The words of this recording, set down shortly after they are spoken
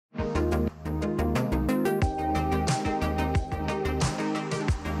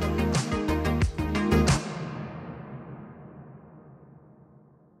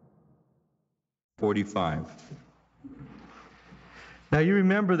45. Now you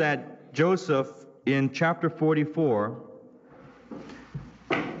remember that Joseph in chapter 44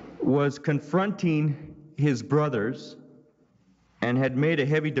 was confronting his brothers and had made a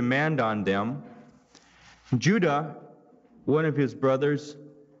heavy demand on them. Judah, one of his brothers,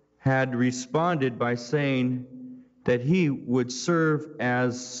 had responded by saying that he would serve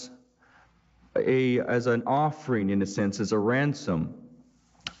as an offering, in a sense, as a ransom,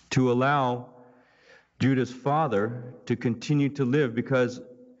 to allow Judah's father to continue to live, because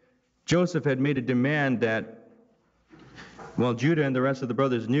Joseph had made a demand that, well, Judah and the rest of the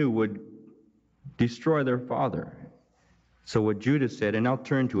brothers knew would destroy their father. So what Judah said, and I'll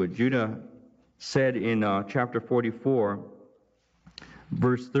turn to it, Judah said in chapter 44,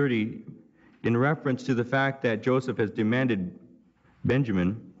 verse 30, in reference to the fact that Joseph has demanded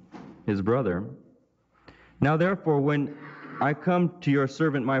Benjamin, his brother, "Now therefore, when I come to your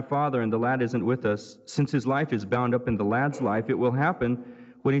servant my father, and the lad isn't with us, since his life is bound up in the lad's life, it will happen,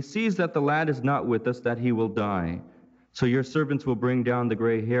 when he sees that the lad is not with us, that he will die. So your servants will bring down the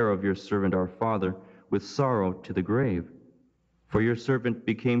gray hair of your servant our father with sorrow to the grave. For your servant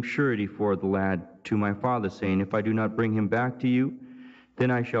became surety for the lad to my father, saying, if I do not bring him back to you,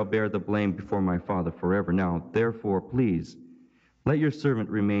 then I shall bear the blame before my father forever. Now, therefore, please, let your servant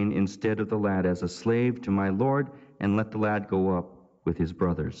remain instead of the lad as a slave to my lord, and let the lad go up with his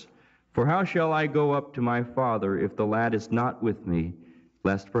brothers. For how shall I go up to my father if the lad is not with me,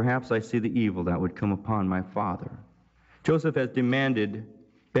 lest perhaps I see the evil that would come upon my father?" Joseph has demanded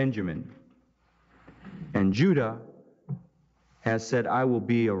Benjamin, and Judah has said, "I will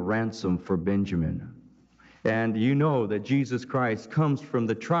be a ransom for Benjamin." And you know that Jesus Christ comes from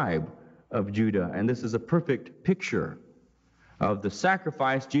the tribe of Judah, and this is a perfect picture of the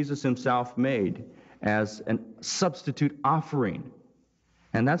sacrifice Jesus himself made as a substitute offering.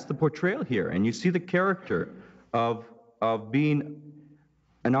 And that's the portrayal here. And you see the character of being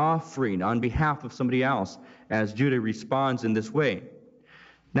an offering on behalf of somebody else as Judah responds in this way.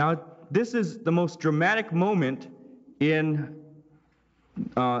 Now, this is the most dramatic moment in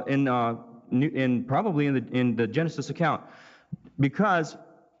probably in the Genesis account, because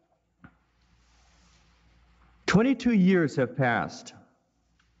 22 years have passed.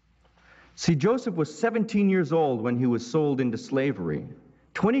 See, Joseph was 17 years old when he was sold into slavery.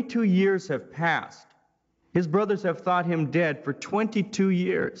 22 years have passed. His brothers have thought him dead for 22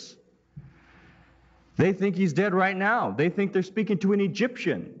 years. They think he's dead right now. They think they're speaking to an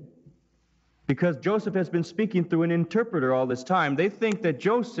Egyptian, because Joseph has been speaking through an interpreter all this time. They think that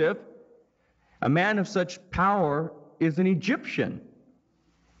Joseph, a man of such power, is an Egyptian.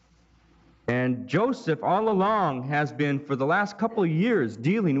 And Joseph all along has been, for the last couple of years,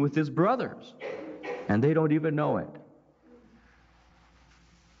 dealing with his brothers. And they don't even know it.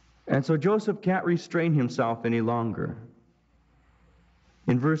 And so Joseph can't restrain himself any longer.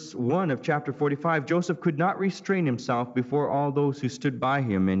 In verse 1 of chapter 45, Joseph could not restrain himself before all those who stood by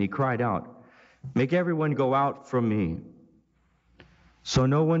him, and he cried out, "Make everyone go out from me." So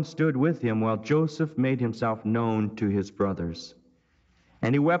no one stood with him while Joseph made himself known to his brothers.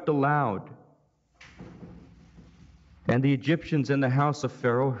 And he wept aloud. And the Egyptians in the house of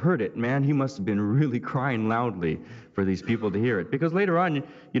Pharaoh heard it. Man, he must have been really crying loudly for these people to hear it. Because later on,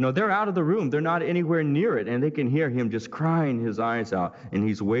 they're out of the room. They're not anywhere near it. And they can hear him just crying his eyes out. And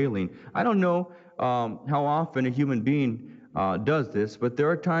he's wailing. I don't know how often a human being does this, but there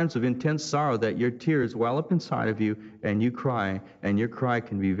are times of intense sorrow that your tears well up inside of you, and you cry, and your cry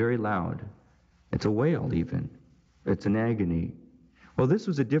can be very loud. It's a wail even. It's an agony. Well, this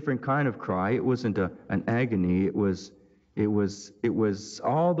was a different kind of cry. It wasn't an agony. It was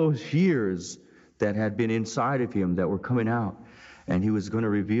all those years that had been inside of him that were coming out. And he was going to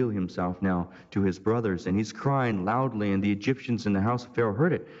reveal himself now to his brothers. And he's crying loudly, and the Egyptians in the house of Pharaoh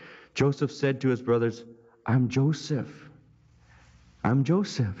heard it. Joseph said to his brothers, "I'm Joseph. I'm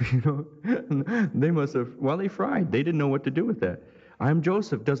Joseph." They must have, they fried. They didn't know what to do with that. "I'm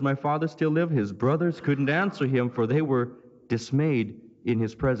Joseph. Does my father still live?" His brothers couldn't answer him, for they were dismayed in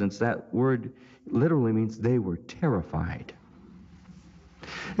his presence. That word literally means they were terrified.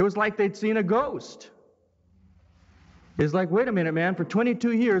 It was like they'd seen a ghost. It's like, wait a minute, man, for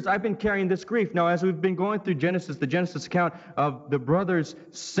 22 years I've been carrying this grief. Now, as we've been going through the Genesis account of the brothers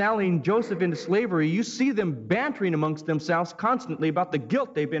selling Joseph into slavery, you see them bantering amongst themselves constantly about the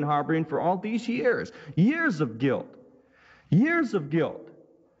guilt they've been harboring for all these years. Years of guilt. Years of guilt.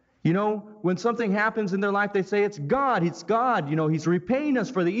 When something happens in their life, they say, it's God. He's repaying us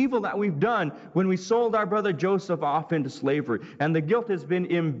for the evil that we've done when we sold our brother Joseph off into slavery. And the guilt has been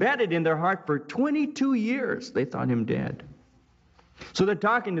embedded in their heart for 22 years. They thought him dead. So they're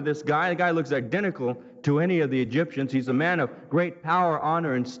talking to this guy. The guy looks identical to any of the Egyptians. He's a man of great power,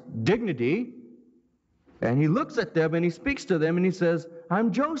 honor, and dignity. And he looks at them and he speaks to them and he says,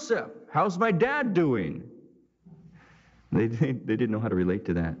 I'm Joseph. How's my dad doing? They didn't know how to relate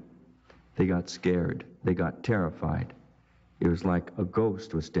to that. They got scared. They got terrified. It was like a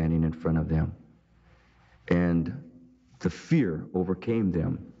ghost was standing in front of them. And the fear overcame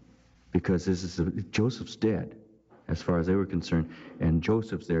them because Joseph's dead as far as they were concerned. And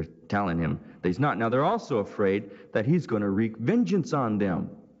Joseph's there telling him that he's not. Now they're also afraid that he's going to wreak vengeance on them.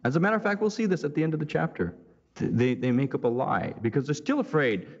 As a matter of fact, we'll see this at the end of the chapter. They make up a lie because they're still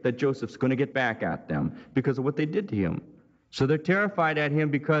afraid that Joseph's going to get back at them because of what they did to him. So they're terrified at him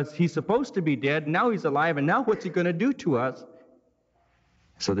because he's supposed to be dead, now he's alive, and now what's he going to do to us?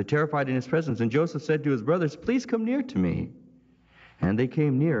 So they're terrified in his presence. And Joseph said to his brothers, please come near to me. And they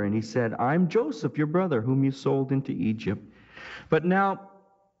came near, and he said, I'm Joseph, your brother, whom you sold into Egypt. But now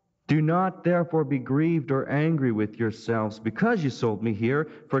do not therefore be grieved or angry with yourselves because you sold me here,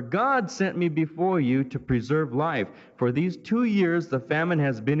 for God sent me before you to preserve life. For these 2 years the famine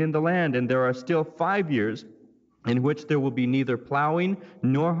has been in the land, and there are still 5 years in which there will be neither plowing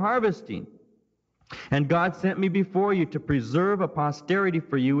nor harvesting. And God sent me before you to preserve a posterity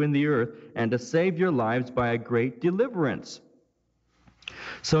for you in the earth, and to save your lives by a great deliverance.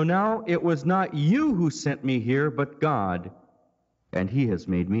 So now it was not you who sent me here, but God. And he has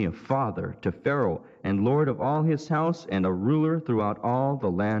made me a father to Pharaoh, and lord of all his house, and a ruler throughout all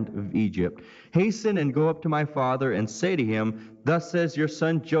the land of Egypt. Hasten and go up to my father, and say to him, thus says your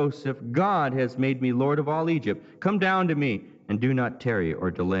son Joseph, God has made me lord of all Egypt. Come down to me, and do not tarry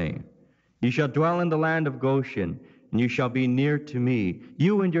or delay. You shall dwell in the land of Goshen, and you shall be near to me,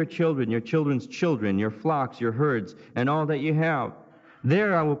 you and your children, your children's children, your flocks, your herds, and all that you have.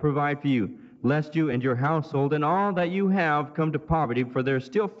 There I will provide for you, lest you and your household and all that you have come to poverty, for there are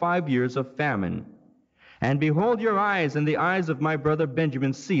still 5 years of famine. And behold, your eyes and the eyes of my brother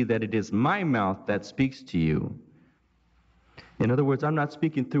Benjamin see that it is my mouth that speaks to you. In other words, I'm not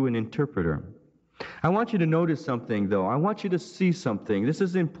speaking through an interpreter. I want you to notice something, though. I want you to see something. This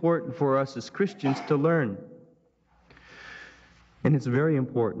is important for us as Christians to learn. And it's very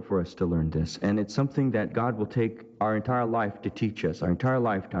important for us to learn this. And it's something that God will take our entire life to teach us, our entire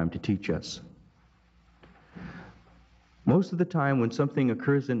lifetime to teach us. Most of the time when something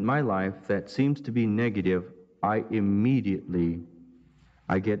occurs in my life that seems to be negative, I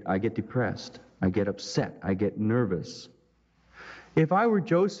get depressed. I get upset. I get nervous. If I were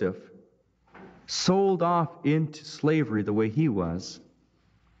Joseph, sold off into slavery the way he was,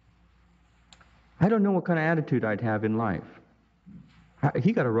 I don't know what kind of attitude I'd have in life.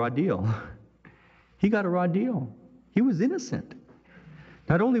 He got a raw deal. He got a raw deal. He was innocent.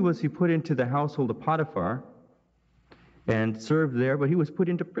 Not only was he put into the household of Potiphar and served there, but he was put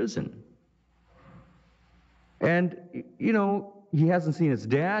into prison. And, you know, he hasn't seen his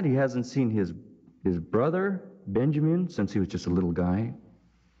dad. He hasn't seen his brother, Benjamin, since he was just a little guy.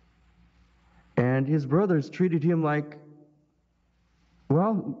 And his brothers treated him like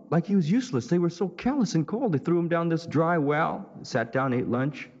he was useless. They were so callous and cold. They threw him down this dry well, sat down, ate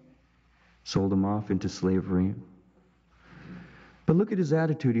lunch, sold him off into slavery. But look at his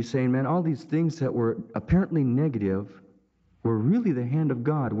attitude. He's saying, man, all these things that were apparently negative were really the hand of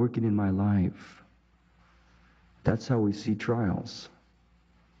God working in my life. That's how we see trials.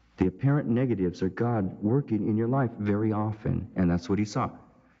 The apparent negatives are God working in your life very often, and that's what he saw.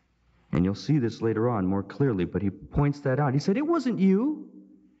 And you'll see this later on more clearly, but he points that out. He said, it wasn't you.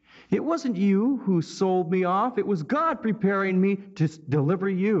 It wasn't you who sold me off. It was God preparing me to deliver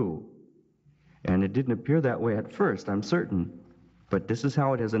you. And it didn't appear that way at first, I'm certain. But this is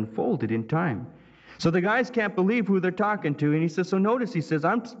how it has unfolded in time. So the guys can't believe who they're talking to. And he says, so notice, he says,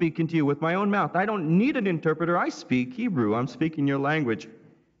 I'm speaking to you with my own mouth. I don't need an interpreter. I speak Hebrew. I'm speaking your language.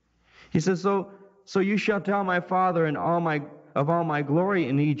 He says, so you shall tell my father and of all my glory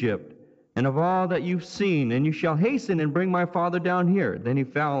in Egypt, and of all that you've seen, and you shall hasten and bring my father down here. Then he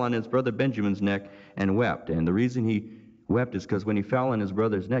fell on his brother Benjamin's neck and wept. And the reason he wept is because when he fell on his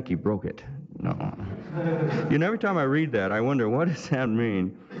brother's neck, he broke it. No. You know, every time I read that, I wonder, what does that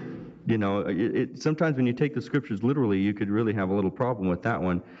mean? You know, sometimes when you take the scriptures literally, you could really have a little problem with that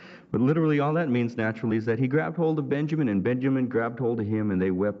one. But literally all that means naturally is that he grabbed hold of Benjamin, and Benjamin grabbed hold of him, and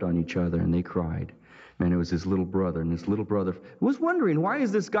they wept on each other, and they cried. And it was his little brother, and his little brother was wondering, why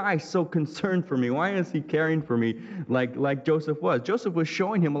is this guy so concerned for me? Why is he caring for me like Joseph was? Joseph was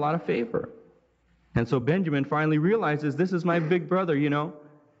showing him a lot of favor. And so Benjamin finally realizes, this is my big brother, you know.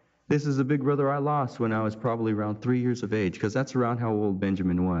 This is the big brother I lost when I was probably around 3 years of age, because that's around how old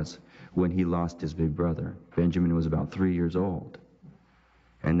Benjamin was when he lost his big brother. Benjamin was about 3 years old.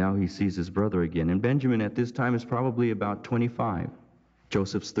 And now he sees his brother again. And Benjamin at this time is probably about 25.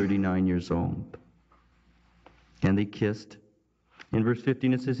 Joseph's 39 years old. And they kissed. In verse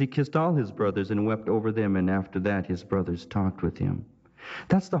 15 it says, he kissed all his brothers and wept over them, and after that his brothers talked with him.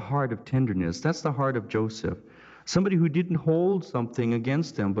 That's the heart of tenderness. That's the heart of Joseph. Somebody who didn't hold something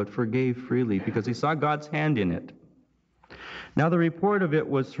against them, but forgave freely because he saw God's hand in it. Now the report of it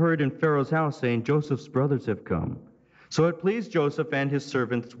was heard in Pharaoh's house, saying, Joseph's brothers have come. So it pleased Joseph and his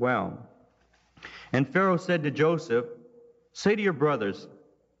servants well. And Pharaoh said to Joseph, say to your brothers,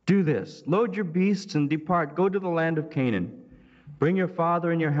 do this, load your beasts and depart, go to the land of Canaan. Bring your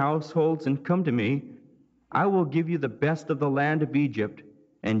father and your households and come to me. I will give you the best of the land of Egypt,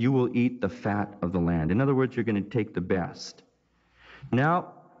 and you will eat the fat of the land. In other words, you're going to take the best.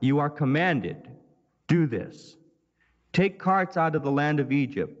 Now you are commanded, do this. Take carts out of the land of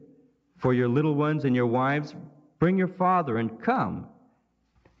Egypt for your little ones and your wives. Bring your father and come.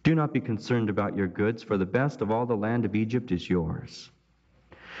 Do not be concerned about your goods, for the best of all the land of Egypt is yours.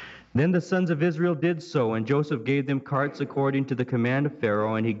 Then the sons of Israel did so, and Joseph gave them carts according to the command of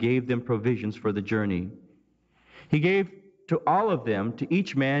Pharaoh, and he gave them provisions for the journey. He gave to all of them, to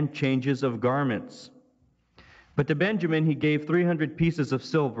each man, changes of garments. But to Benjamin he gave 300 pieces of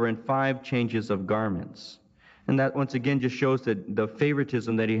silver and 5 changes of garments. And that once again just shows that the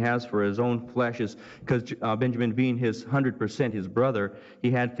favoritism that he has for his own flesh is because Benjamin being his 100% his brother, he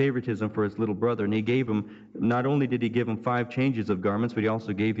had favoritism for his little brother. And he gave him, not only did he give him 5 changes of garments, but he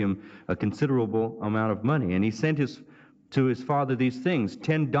also gave him a considerable amount of money. And he sent to his father these things: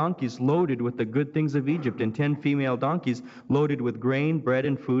 10 donkeys loaded with the good things of Egypt, and 10 female donkeys loaded with grain, bread,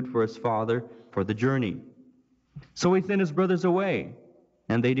 and food for his father for the journey. So he sent his brothers away,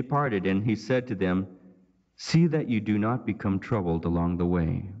 and they departed. And he said to them, see that you do not become troubled along the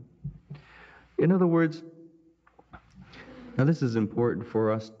way. In other words, now this is important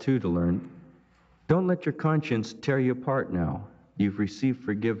for us too to learn. Don't let your conscience tear you apart now. You've received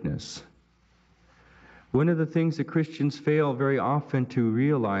forgiveness. One of the things that Christians fail very often to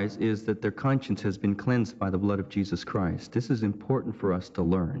realize is that their conscience has been cleansed by the blood of Jesus Christ. This is important for us to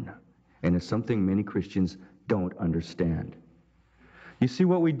learn, and it's something many Christians don't understand. You see,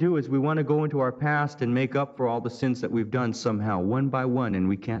 what we do is we want to go into our past and make up for all the sins that we've done somehow, one by one, and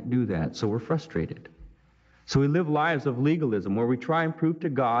we can't do that, so we're frustrated. So we live lives of legalism where we try and prove to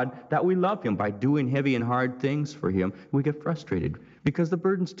God that we love Him by doing heavy and hard things for Him. We get frustrated because the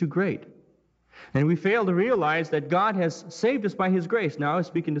burden's too great. And we fail to realize that God has saved us by His grace. Now, I was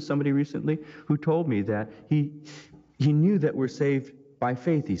speaking to somebody recently who told me that he knew that we're saved by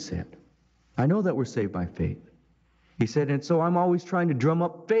faith, he said. I know that we're saved by faith. He said, and so I'm always trying to drum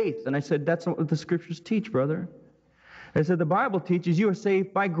up faith. And I said, that's not what the Scriptures teach, brother. I said, the Bible teaches you are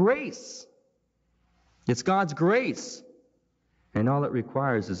saved by grace. It's God's grace. And all it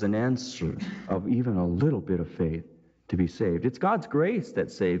requires is an answer of even a little bit of faith to be saved. It's God's grace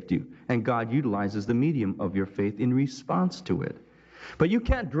that saved you. And God utilizes the medium of your faith in response to it. But you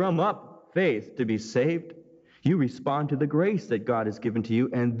can't drum up faith to be saved. You respond to the grace that God has given to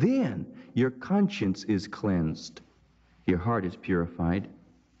you, and then your conscience is cleansed. Your heart is purified,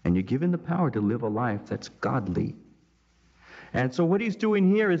 and you're given the power to live a life that's godly. And so what he's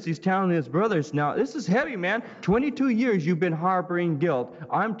doing here is he's telling his brothers, now this is heavy, man. 22 years you've been harboring guilt.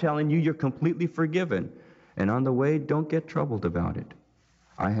 I'm telling you, you're completely forgiven. And on the way, don't get troubled about it.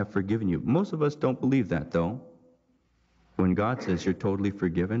 I have forgiven you. Most of us don't believe that, though. When God says you're totally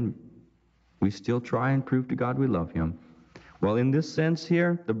forgiven, we still try and prove to God we love Him. Well, in this sense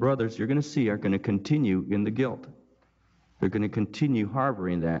here, the brothers, you're going to see, are going to continue in the guilt. They're going to continue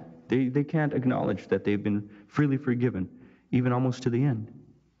harboring that. They can't acknowledge that they've been freely forgiven, even almost to the end.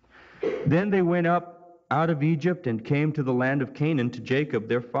 Then they went up out of Egypt and came to the land of Canaan to Jacob,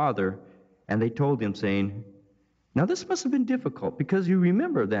 their father, and they told him, saying, now this must have been difficult, because you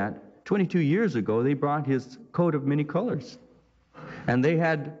remember that 22 years ago they brought his coat of many colors, and they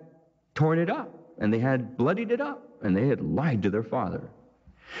had torn it up, and they had bloodied it up, and they had lied to their father.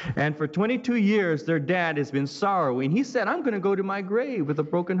 And for 22 years, their dad has been sorrowing. He said, I'm going to go to my grave with a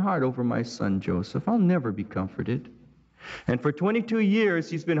broken heart over my son Joseph. I'll never be comforted. And for 22 years,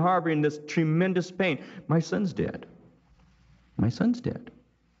 he's been harboring this tremendous pain. My son's dead. My son's dead.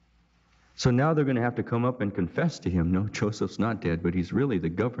 So now they're going to have to come up and confess to him, no, Joseph's not dead, but he's really the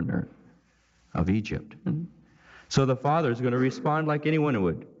governor of Egypt. So the father is going to respond like anyone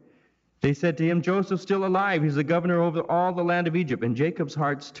would. They said to him, Joseph's still alive. He's the governor over all the land of Egypt. And Jacob's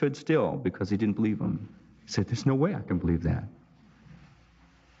heart stood still because he didn't believe him. He said, there's no way I can believe that.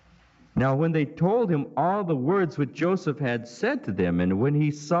 Now when they told him all the words which Joseph had said to them, and when he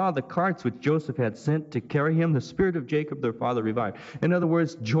saw the carts which Joseph had sent to carry him, the spirit of Jacob their father revived. In other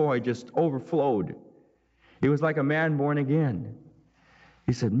words, joy just overflowed. He was like a man born again.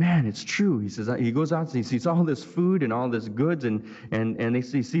 He said, man, it's true. He says, he goes out and he sees all this food and all this goods, and he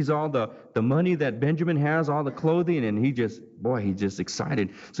sees all the money that Benjamin has, all the clothing, and he's just excited.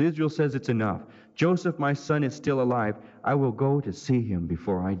 So Israel says, it's enough. Joseph, my son, is still alive. I will go to see him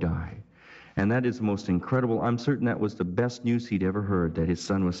before I die. And that is the most incredible. I'm certain that was the best news he'd ever heard, that his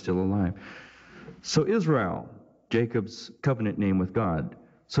son was still alive. So Israel, Jacob's covenant name with God.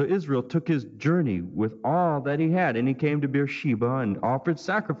 So Israel took his journey with all that he had, and he came to Beersheba and offered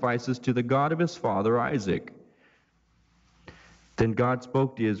sacrifices to the God of his father Isaac. Then God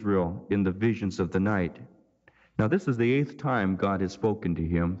spoke to Israel in the visions of the night. Now this is the 8th time God has spoken to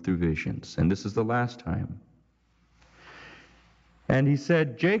him through visions, and this is the last time. And he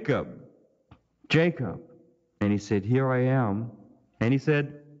said, Jacob, Jacob. And he said, here I am. And he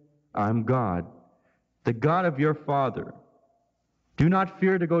said, I'm God, the God of your father. Do not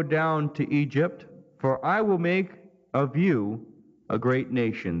fear to go down to Egypt, for I will make of you a great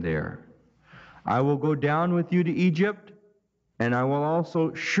nation there. I will go down with you to Egypt, and I will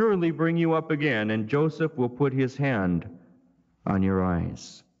also surely bring you up again, and Joseph will put his hand on your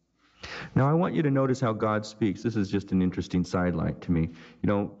eyes. Now I want you to notice how God speaks. This is just an interesting sidelight to me. You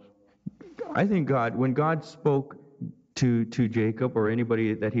know, I think when God spoke to Jacob or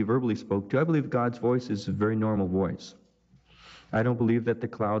anybody that he verbally spoke to, I believe God's voice is a very normal voice. I don't believe that the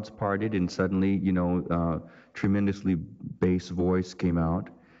clouds parted and suddenly, tremendously bass voice came out,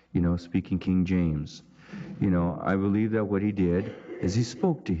 speaking King James. I believe that what he did is he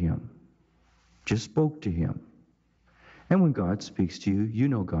spoke to him. Just spoke to him. And when God speaks to you, you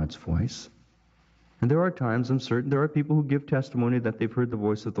know God's voice. And there are times, I'm certain, there are people who give testimony that they've heard the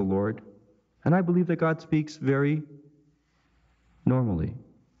voice of the Lord. And I believe that God speaks very normally.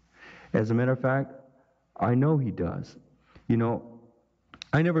 As a matter of fact, I know he does.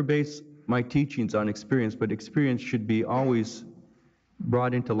 I never base my teachings on experience, but experience should be always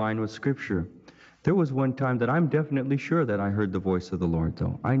brought into line with Scripture. There was one time that I'm definitely sure that I heard the voice of the Lord,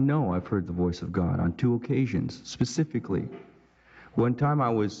 though. I know I've heard the voice of God on 2 occasions, specifically. One time I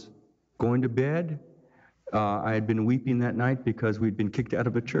was going to bed. I had been weeping that night because we'd been kicked out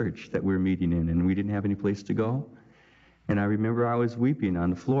of a church that we were meeting in, and we didn't have any place to go. And I remember I was weeping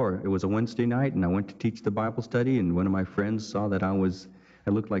on the floor. It was a Wednesday night, and I went to teach the Bible study, and one of my friends saw that I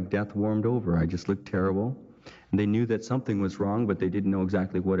looked like death warmed over. I just looked terrible. And they knew that something was wrong, but they didn't know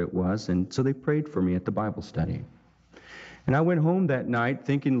exactly what it was, and so they prayed for me at the Bible study. And I went home that night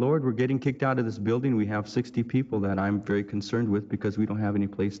thinking, Lord, we're getting kicked out of this building. We have 60 people that I'm very concerned with because we don't have any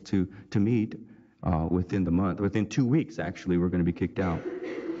place to meet within the month. Within 2 weeks, actually, we're going to be kicked out.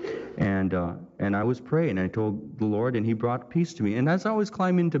 And I was praying, and I told the Lord, and he brought peace to me. And as I was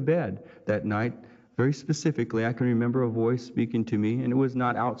climbing into bed that night, very specifically, I can remember a voice speaking to me, and it was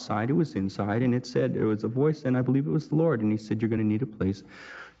not outside, it was inside, and it was a voice, and I believe it was the Lord, and he said, you're going to need a place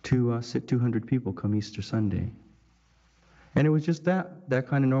to sit 200 people come Easter Sunday. And it was just that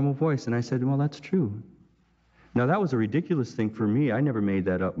kind of normal voice, and I said, well, that's true. Now, that was a ridiculous thing for me. I never made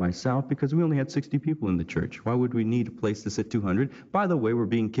that up myself because we only had 60 people in the church. Why would we need a place to sit 200? By the way, we're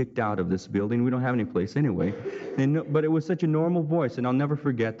being kicked out of this building. We don't have any place anyway. But it was such a normal voice, and I'll never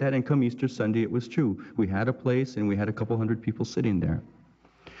forget that. And come Easter Sunday, it was true. We had a place, and we had a couple hundred people sitting there.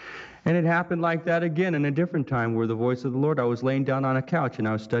 And it happened like that again in a different time where the voice of the Lord, I was laying down on a couch, and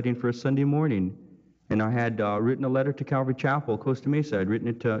I was studying for a Sunday morning. And I had written a letter to Calvary Chapel, Costa Mesa. I'd written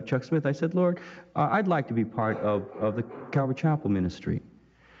it to Chuck Smith. I said, Lord, I'd like to be part of the Calvary Chapel ministry.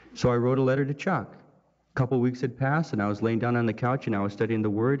 So I wrote a letter to Chuck. A couple of weeks had passed, and I was laying down on the couch, and I was studying the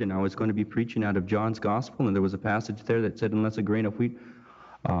Word, and I was going to be preaching out of John's Gospel, and there was a passage there that said, unless a grain of wheat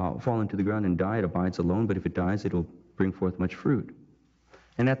fall into the ground and die, it abides alone, but if it dies, it'll bring forth much fruit.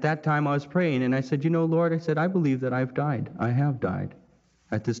 And at that time, I was praying, and I said, Lord, I said, I believe that I've died. I have died.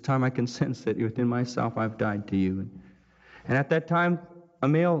 At this time, I can sense that within myself, I've died to you. And at that time, the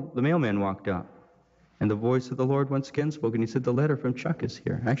mailman walked up. And the voice of the Lord once again spoke, and he said, the letter from Chuck is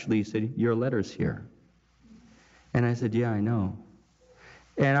here. Actually, he said, your letter's here. And I said, yeah, I know.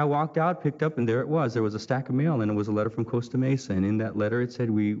 And I walked out, picked up, and there it was. There was a stack of mail, and it was a letter from Costa Mesa. And in that letter, it said,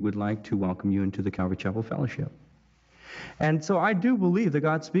 we would like to welcome you into the Calvary Chapel Fellowship. And so I do believe that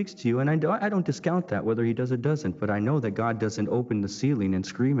God speaks to you, and I don't discount that, whether he does or doesn't, but I know that God doesn't open the ceiling and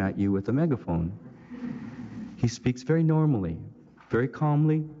scream at you with a megaphone. He speaks very normally, very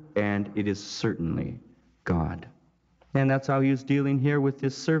calmly, and it is certainly God. And that's how he was dealing here with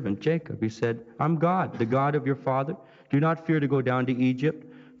his servant Jacob. He said, I'm God, the God of your father. Do not fear to go down to Egypt,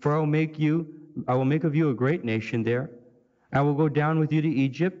 for I will make of you a great nation there. I will go down with you to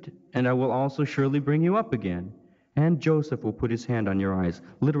Egypt, and I will also surely bring you up again. And Joseph will put his hand on your eyes.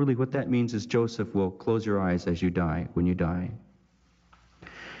 Literally what that means is Joseph will close your eyes as you die, when you die.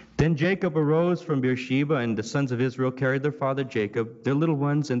 Then Jacob arose from Beersheba, and the sons of Israel carried their father Jacob, their little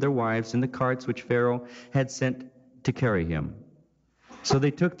ones and their wives, in the carts which Pharaoh had sent to carry him. So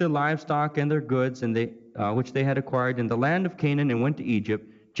they took their livestock and their goods, and which they had acquired in the land of Canaan, and went to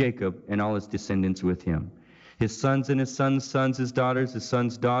Egypt, Jacob and all his descendants with him. His sons and his sons' sons, his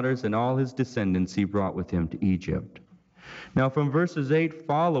sons' daughters, and all his descendants he brought with him to Egypt. Now from verses 8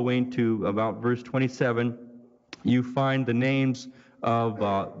 following to about verse 27, you find the names of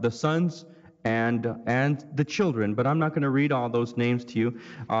the sons and the children, but I'm not going to read all those names to you.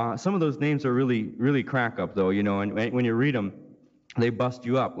 Some of those names are really crack up, though, you know, and when you read them, they bust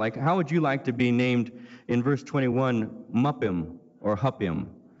you up. Like, how would you like to be named in verse 21, Muppim or Huppim?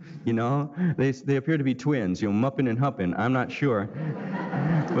 You know, they appear to be twins, you know, Muppin and Huppin. I'm not sure,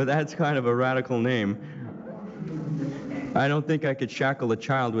 but that's kind of a radical name. I don't think I could shackle a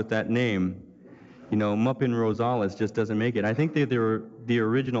child with that name. You know, Muppin Rosales just doesn't make it. I think they're the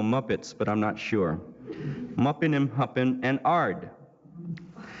original Muppets, but I'm not sure. Muppin and Huppin and Ard.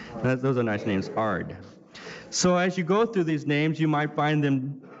 Those are nice names, Ard. So as you go through these names, you might find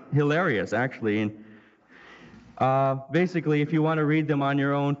them hilarious, actually. And basically, if you want to read them on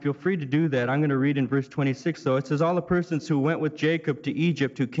your own, feel free to do that. I'm going to read in verse 26, though. It says, all the persons who went with Jacob to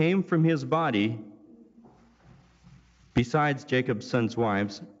Egypt, who came from his body, besides Jacob's sons'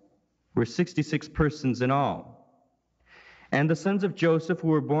 wives, were 66 persons in all. And the sons of Joseph who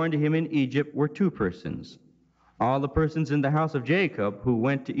were born to him in Egypt were 2 persons. All the persons in the house of Jacob who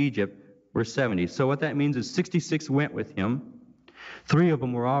went to Egypt were 70. So what that means is 66 went with him. 3 of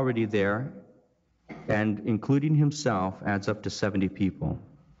them were already there, and including himself adds up to 70 people.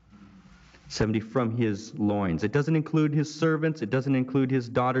 70 from his loins. It doesn't include his servants. It doesn't include his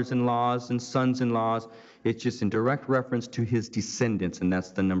daughters-in-laws and sons-in-laws. It's just in direct reference to his descendants, and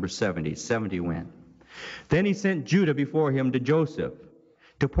that's the number 70. 70 went. Then he sent Judah before him to Joseph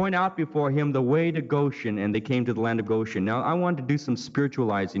to point out before him the way to Goshen, and they came to the land of Goshen. Now, I want to do some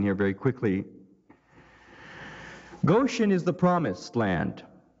spiritualizing here very quickly. Goshen is the promised land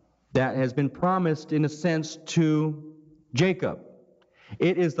that has been promised, in a sense, to Jacob.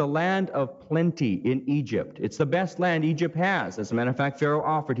 It is the land of plenty in Egypt. It's the best land Egypt has. As a matter of fact, Pharaoh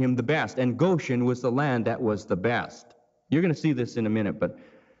offered him the best, and Goshen was the land that was the best. You're going to see this in a minute, but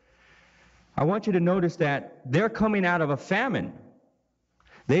I want you to notice that they're coming out of a famine.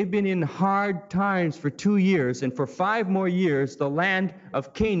 They've been in hard times for 2 years, and for 5 more years, the land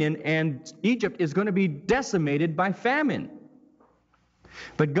of Canaan and Egypt is going to be decimated by famine.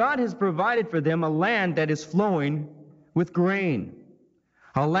 But God has provided for them a land that is flowing with grain.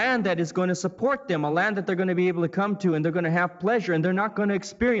 A land that is going to support them, a land that they're going to be able to come to, and they're going to have pleasure, and they're not going to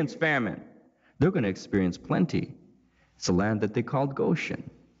experience famine. They're going to experience plenty. It's a land that they called Goshen.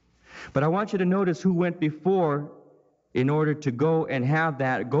 But I want you to notice who went before in order to go and have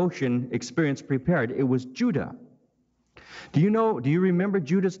that Goshen experience prepared. It was Judah. Do you remember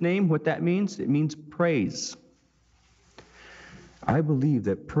Judah's name, what that means? It means praise. I believe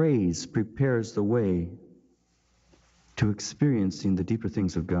that praise prepares the way to experiencing the deeper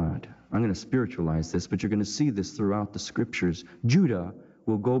things of God. I'm going to spiritualize this, but you're going to see this throughout the scriptures. Judah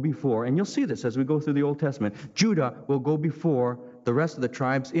will go before, and you'll see this as we go through the Old Testament. Judah will go before the rest of the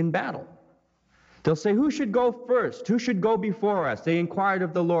tribes in battle. They'll say, who should go first? Who should go before us? They inquired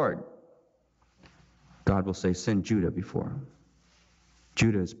of the Lord. God will say, send Judah before.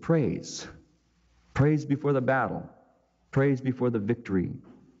 Judah is praise. Praise before the battle. Praise before the victory.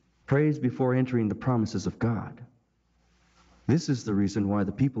 Praise before entering the promises of God. This is the reason why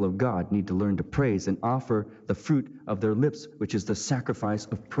the people of God need to learn to praise and offer the fruit of their lips, which is the sacrifice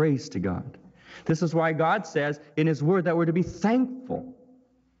of praise to God. This is why God says in His Word that we're to be thankful.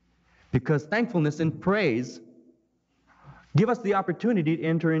 Because thankfulness and praise give us the opportunity to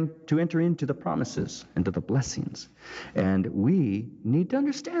enter into the promises and to the blessings. And we need to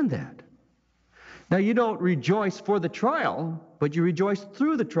understand that. Now, you don't rejoice for the trial, but you rejoice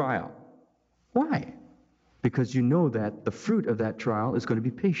through the trial. Why? Because you know that the fruit of that trial is going to be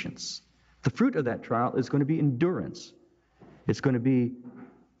patience. The fruit of that trial is going to be endurance. It's going to be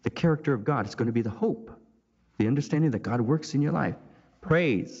the character of God. It's going to be the hope, the understanding that God works in your life.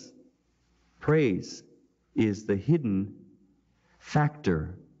 Praise. Praise is the hidden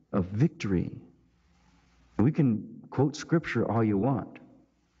factor of victory. And we can quote Scripture all you want,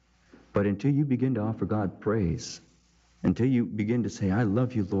 but until you begin to offer God praise, until you begin to say, I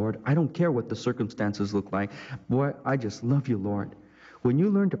love you, Lord. I don't care what the circumstances look like. Boy, I just love you, Lord. When you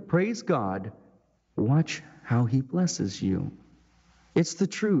learn to praise God, watch how He blesses you. It's the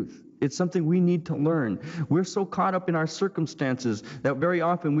truth. It's something we need to learn. We're so caught up in our circumstances that very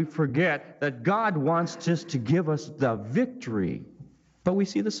often we forget that God wants just to give us the victory. But we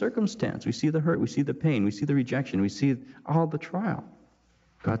see the circumstance. We see the hurt. We see the pain. We see the rejection. We see all the trial.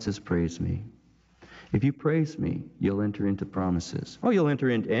 God says, praise me. If you praise me, you'll enter into promises. Oh, you'll enter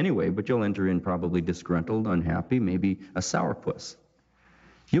in anyway, but you'll enter in probably disgruntled, unhappy, maybe a sourpuss.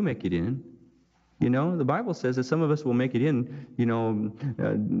 You'll make it in. You know, the Bible says that some of us will make it in,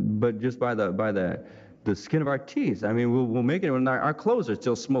 but just by the skin of our teeth. I mean, we'll make it when our clothes are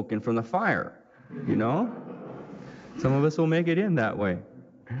still smoking from the fire, you know. Some of us will make it in that way.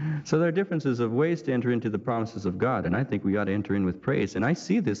 So there are differences of ways to enter into the promises of God, and I think we ought to enter in with praise. And I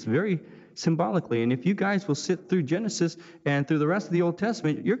see this very symbolically, and if you guys will sit through Genesis and through the rest of the Old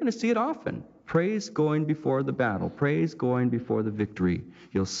Testament, you're going to see it often. Praise going before the battle. Praise going before the victory.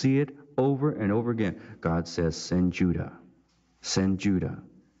 You'll see it over and over again. God says, send Judah. Send Judah.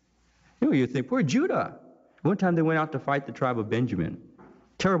 You think, poor Judah. One time they went out to fight the tribe of Benjamin.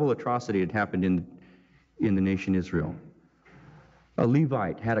 Terrible atrocity had happened in the nation Israel. A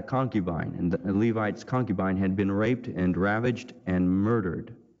Levite had a concubine, and the Levite's concubine had been raped and ravaged and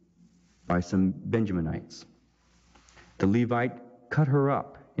murdered by some Benjaminites. The Levite cut her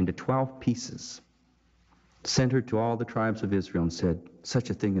up into 12 pieces, sent her to all the tribes of Israel and said, such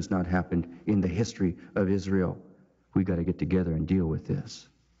a thing has not happened in the history of Israel. We've got to get together and deal with this.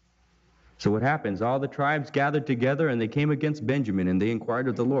 So what happens? All the tribes gathered together and they came against Benjamin and they inquired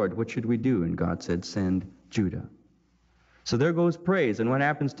of the Lord, what should we do? And God said, send Judah. So there goes praise. And what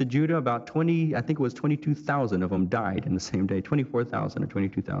happens to Judah? About 22,000 of them died in the same day. 24,000 or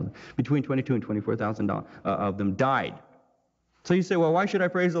 22,000. Between 22 and 24,000 of them died. So you say, well, why should I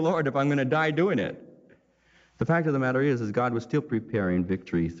praise the Lord if I'm going to die doing it? The fact of the matter is God was still preparing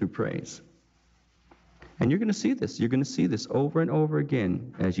victory through praise. And you're going to see this. You're going to see this over and over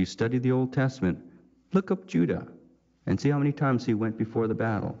again as you study the Old Testament. Look up Judah and see how many times he went before the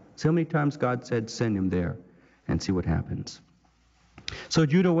battle. See how many times God said, send him there, and see what happens. So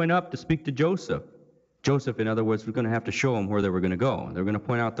Judah went up to speak to Joseph. Joseph, in other words, was going to have to show them where they were going to go. They were going to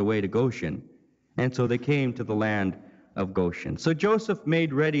point out the way to Goshen. And so they came to the land of Goshen. So Joseph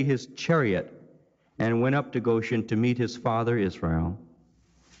made ready his chariot and went up to Goshen to meet his father Israel.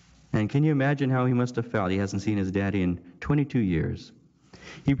 And can you imagine how he must have felt? He hasn't seen his daddy in 22 years.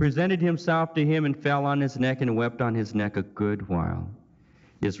 He presented himself to him and fell on his neck and wept on his neck a good while.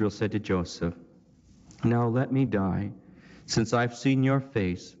 Israel said to Joseph, now let me die, since I've seen your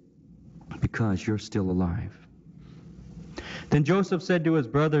face, because you're still alive. Then Joseph said to his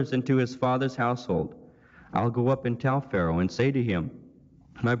brothers and to his father's household, I'll go up and tell Pharaoh and say to him,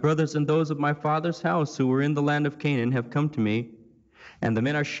 my brothers and those of my father's house who were in the land of Canaan have come to me, and the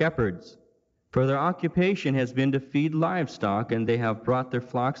men are shepherds, for their occupation has been to feed livestock, and they have brought their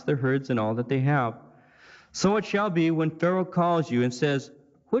flocks, their herds, and all that they have. So it shall be when Pharaoh calls you and says,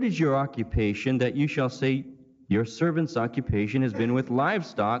 what is your occupation, that you shall say, your servant's occupation has been with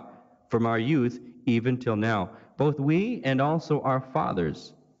livestock from our youth even till now, both we and also our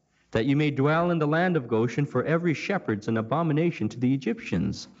fathers, that you may dwell in the land of Goshen, for every shepherd's an abomination to the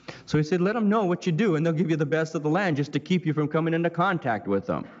Egyptians. So he said, let them know what you do, and they'll give you the best of the land just to keep you from coming into contact with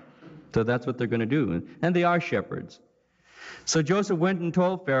them. So that's what they're going to do. And they are shepherds. So Joseph went and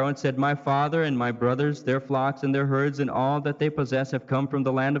told Pharaoh and said, my father and my brothers, their flocks and their herds and all that they possess have come from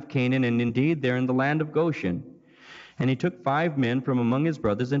the land of Canaan, and indeed they're in the land of Goshen. And he took 5 men from among his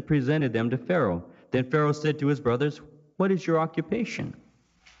brothers and presented them to Pharaoh. Then Pharaoh said to his brothers, what is your occupation?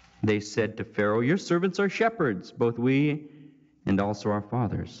 They said to Pharaoh, your servants are shepherds, both we and also our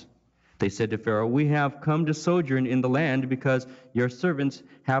fathers. They said to Pharaoh, we have come to sojourn in the land because your servants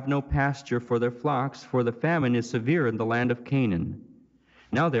have no pasture for their flocks, for the famine is severe in the land of Canaan.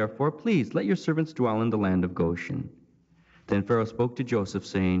 Now therefore, please, let your servants dwell in the land of Goshen. Then Pharaoh spoke to Joseph,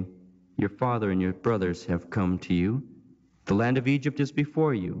 saying, your father and your brothers have come to you. The land of Egypt is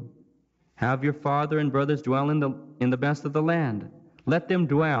before you. Have your father and brothers dwell in the best of the land. Let them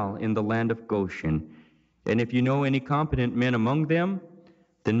dwell in the land of Goshen. And if you know any competent men among them,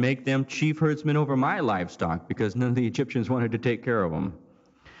 then make them chief herdsmen over my livestock, because none of the Egyptians wanted to take care of them.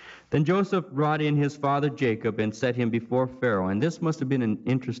 Then Joseph brought in his father Jacob and set him before Pharaoh. And this must have been an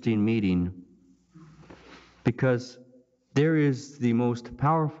interesting meeting, because there is the most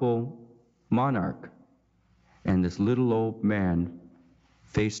powerful monarch and this little old man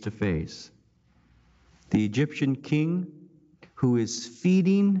face to face. The Egyptian king who is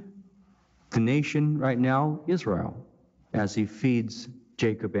feeding the nation right now, Israel, as he feeds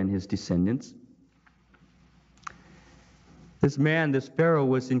Jacob and his descendants. This man, this Pharaoh,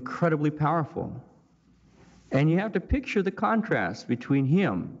 was incredibly powerful. And you have to picture the contrast between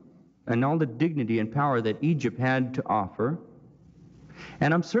him and all the dignity and power that Egypt had to offer.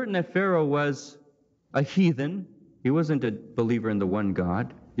 And I'm certain that Pharaoh was a heathen. He wasn't a believer in the one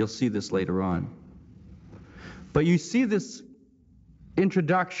God. You'll see this later on. But you see this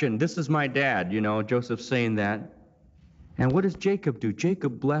introduction. This is my dad, Joseph saying that. And what does Jacob do?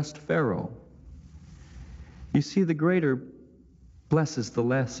 Jacob blessed Pharaoh. You see, the greater blesses the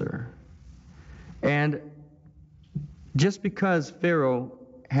lesser. And just because Pharaoh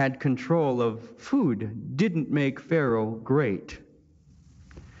had control of food didn't make Pharaoh great.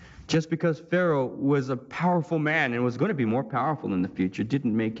 Just because Pharaoh was a powerful man and was going to be more powerful in the future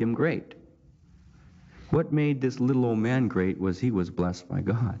didn't make him great. What made this little old man great was he was blessed by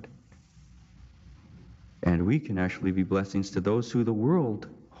God. And we can actually be blessings to those who the world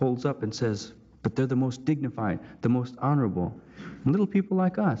holds up and says, but they're the most dignified, the most honorable. And little people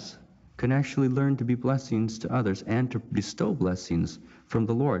like us can actually learn to be blessings to others and to bestow blessings from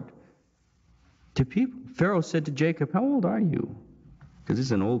the Lord to people. Pharaoh said to Jacob, how old are you? Because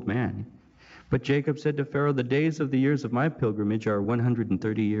he's an old man. But Jacob said to Pharaoh, the days of the years of my pilgrimage are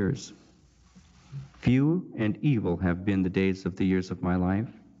 130 years. Few and evil have been the days of the years of my life,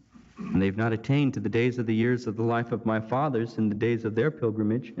 and they've not attained to the days of the years of the life of my fathers in the days of their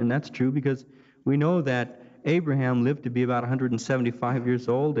pilgrimage. And that's true because we know that Abraham lived to be about 175 years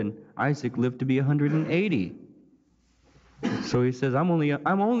old, and Isaac lived to be 180. So he says, I'm only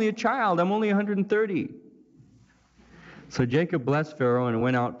a child. I'm only 130. So Jacob blessed Pharaoh and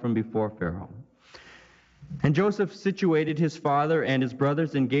went out from before Pharaoh. And Joseph situated his father and his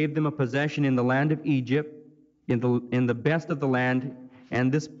brothers and gave them a possession in the land of Egypt, in the best of the land,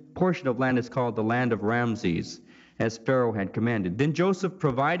 and this portion of land is called the land of Ramses, as Pharaoh had commanded. Then Joseph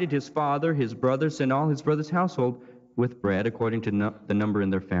provided his father, his brothers, and all his brothers' household with bread according to the number in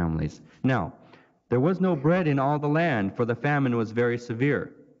their families. Now, there was no bread in all the land, for the famine was very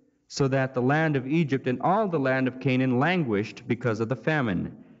severe, so that the land of Egypt and all the land of Canaan languished because of the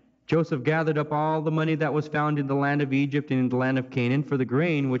famine. Joseph gathered up all the money that was found in the land of Egypt and in the land of Canaan for the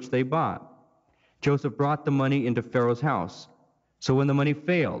grain which they bought. Joseph brought the money into Pharaoh's house. So when the money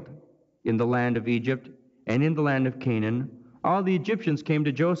failed in the land of Egypt and in the land of Canaan, all the Egyptians came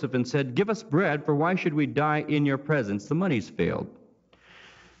to Joseph and said, give us bread, for why should we die in your presence? The money's failed.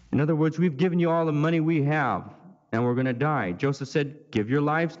 In other words, we've given you all the money we have, and we're going to die. Joseph said, give your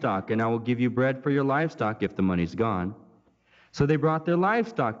livestock, and I will give you bread for your livestock if the money's gone. So they brought their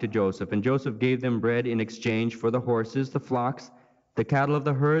livestock to Joseph, and Joseph gave them bread in exchange for the horses, the flocks, the cattle of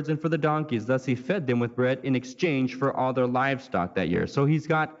the herds, and for the donkeys. Thus he fed them with bread in exchange for all their livestock that year. So he's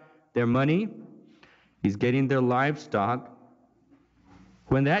got their money, he's getting their livestock.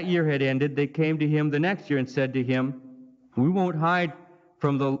 When that year had ended, they came to him the next year and said to him, we won't hide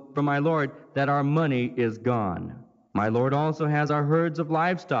from my Lord that our money is gone. My Lord also has our herds of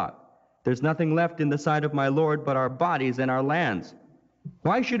livestock. There's nothing left in the sight of my Lord but our bodies and our lands.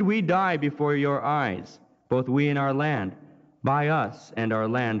 Why should we die before your eyes, both we and our land? Buy us and our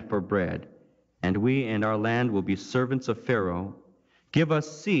land for bread, and we and our land will be servants of Pharaoh. Give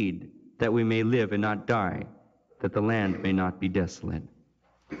us seed that we may live and not die, that the land may not be desolate.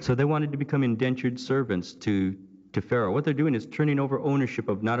 So they wanted to become indentured servants to Pharaoh. What they're doing is turning over ownership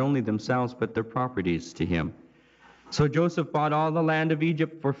of not only themselves but their properties to him. So Joseph bought all the land of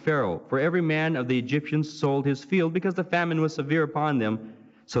Egypt for Pharaoh. For every man of the Egyptians sold his field because the famine was severe upon them.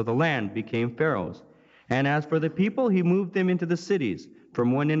 So the land became Pharaoh's. And as for the people, he moved them into the cities,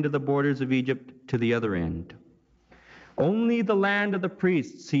 from one end of the borders of Egypt to the other end. Only the land of the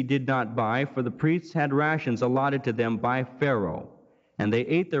priests he did not buy, for the priests had rations allotted to them by Pharaoh. And they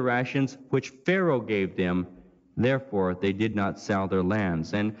ate the rations which Pharaoh gave them. Therefore, they did not sell their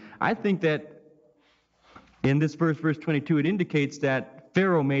lands. And I think that in this verse 22, it indicates that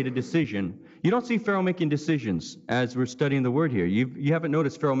Pharaoh made a decision. You don't see Pharaoh making decisions as we're studying the word here. You haven't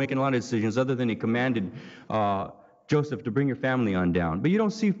noticed Pharaoh making a lot of decisions other than he commanded Joseph to bring your family on down. But you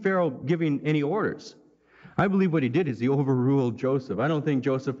don't see Pharaoh giving any orders. I believe what he did is he overruled Joseph. I don't think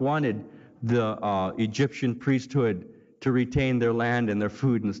Joseph wanted the Egyptian priesthood to retain their land and their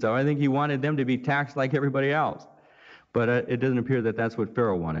food and stuff. I think he wanted them to be taxed like everybody else. But it doesn't appear that that's what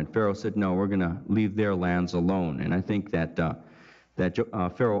Pharaoh wanted. Pharaoh said, no, we're going to leave their lands alone. And I think that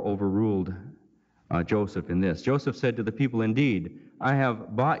Pharaoh overruled Joseph in this. Joseph said to the people, indeed, I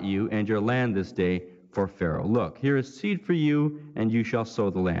have bought you and your land this day for Pharaoh. Look, here is seed for you, and you shall sow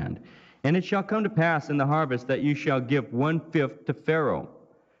the land. And it shall come to pass in the harvest that you shall give 1/5 to Pharaoh.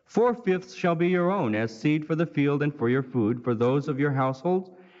 4/5 shall be your own, as seed for the field and for your food, for those of your households,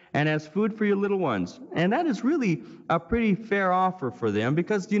 and as food for your little ones. And that is really a pretty fair offer for them,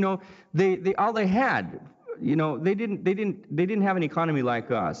 because they all they had, they didn't have an economy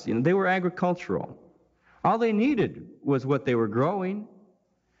like us. They were agricultural. All they needed was what they were growing,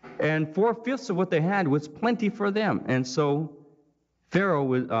 and 4/5 of what they had was plenty for them. And so Pharaoh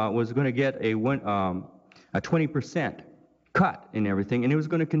was going to get a 20% cut in everything, and he was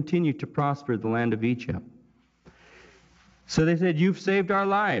going to continue to prosper the land of Egypt. So they said, "You've saved our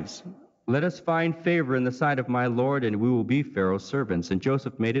lives. Let us find favor in the sight of my Lord, and we will be Pharaoh's servants." And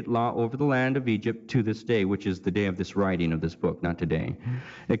Joseph made it law over the land of Egypt to this day, which is the day of this writing of this book, not today,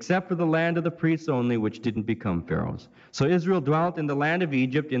 except for the land of the priests only, which didn't become Pharaoh's. So Israel dwelt in the land of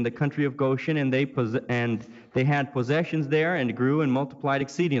Egypt, in the country of Goshen, and they had possessions there, and grew and multiplied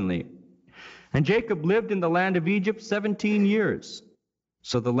exceedingly. And Jacob lived in the land of Egypt 17 years.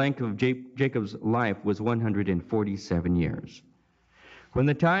 So the length of Jacob's life was 147 years. When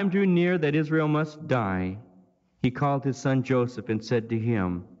the time drew near that Israel must die, he called his son Joseph and said to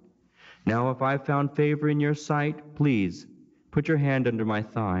him, "Now if I have found favor in your sight, please put your hand under my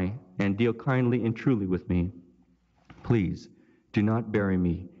thigh and deal kindly and truly with me. Please do not bury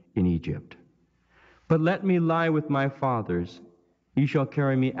me in Egypt, but let me lie with my fathers. You shall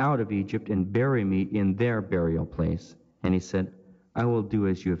carry me out of Egypt and bury me in their burial place." And he said, "I will do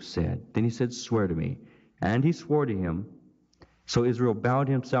as you have said." Then he said, "Swear to me." And he swore to him. So Israel bowed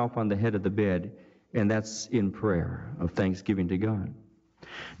himself on the head of the bed, and that's in prayer of thanksgiving to God.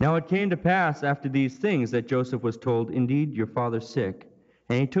 Now it came to pass after these things that Joseph was told, "Indeed, your father's sick."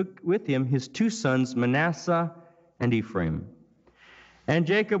 And he took with him his 2 sons, Manasseh and Ephraim. And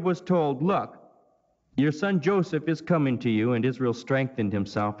Jacob was told, "Look, your son Joseph is coming to you." And Israel strengthened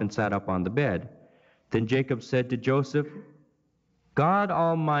himself and sat up on the bed. Then Jacob said to Joseph, "God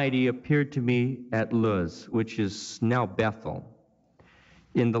Almighty appeared to me at Luz," which is now Bethel,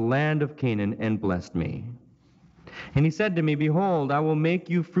 "in the land of Canaan, and blessed me. And he said to me, Behold, I will make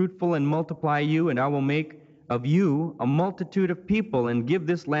you fruitful and multiply you, and I will make of you a multitude of people, and give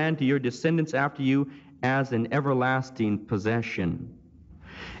this land to your descendants after you as an everlasting possession."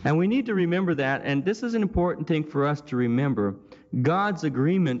 And we need to remember that, and this is an important thing for us to remember. God's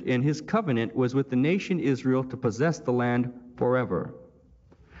agreement in his covenant was with the nation Israel to possess the land forever.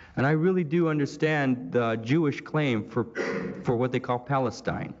 And I really do understand the Jewish claim for what they call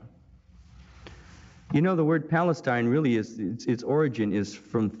Palestine. The word Palestine really its origin is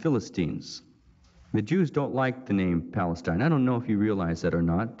from Philistines. The Jews don't like the name Palestine. I don't know if you realize that or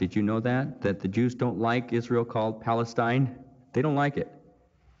not. Did you know that the Jews don't like Israel called Palestine? They don't like it,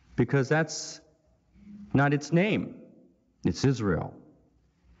 because that's not its name. It's Israel.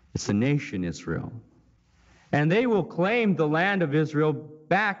 It's the nation Israel. And they will claim the land of Israel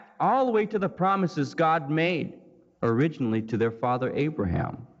back all the way to the promises God made originally to their father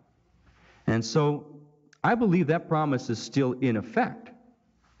Abraham. And so I believe that promise is still in effect.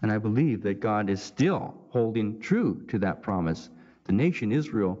 And I believe that God is still holding true to that promise. The nation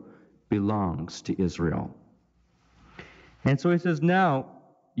Israel belongs to Israel. And so he says, "Now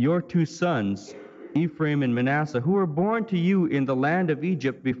your 2 sons, Ephraim and Manasseh, who were born to you in the land of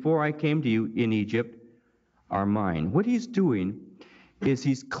Egypt before I came to you in Egypt, are mine." What he's doing is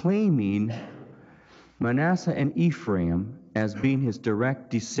he's claiming Manasseh and Ephraim as being his direct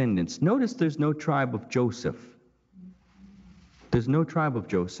descendants. Notice there's no tribe of Joseph. There's no tribe of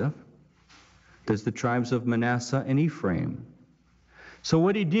Joseph. There's the tribes of Manasseh and Ephraim. So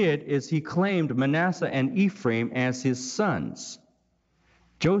what he did is he claimed Manasseh and Ephraim as his sons.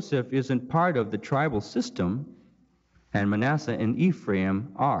 Joseph isn't part of the tribal system, and Manasseh and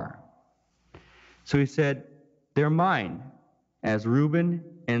Ephraim are. So he said, "They're mine. As Reuben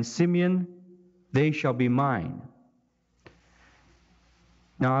and Simeon, they shall be mine."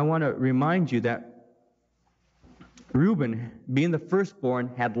 Now I want to remind you that Reuben, being the firstborn,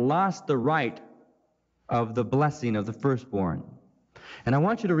 had lost the right of the blessing of the firstborn. And I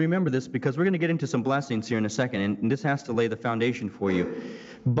want you to remember this, because we're going to get into some blessings here in a second, and this has to lay the foundation for you.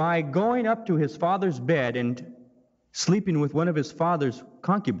 By going up to his father's bed and sleeping with one of his father's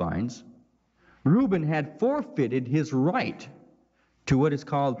concubines, Reuben had forfeited his right to what is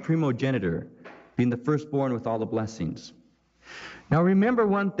called primogeniture, being the firstborn with all the blessings. Now remember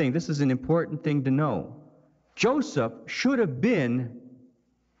one thing, this is an important thing to know. Joseph should have been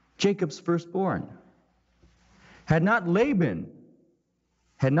Jacob's firstborn. Had not Laban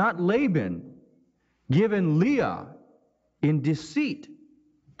given Leah in deceit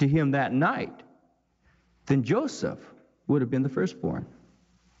to him that night, then Joseph would have been the firstborn.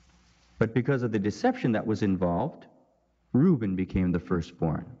 But because of the deception that was involved, Reuben became the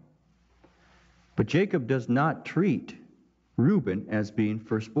firstborn. But Jacob does not treat Reuben as being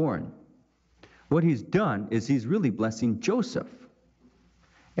firstborn. What he's done is he's really blessing Joseph.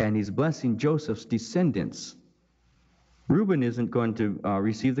 And he's blessing Joseph's descendants. Reuben isn't going to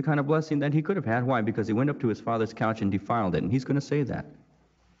receive the kind of blessing that he could have had. Why? Because he went up to his father's couch and defiled it. And he's going to say that.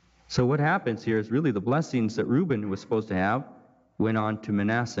 So what happens here is really the blessings that Reuben was supposed to have went on to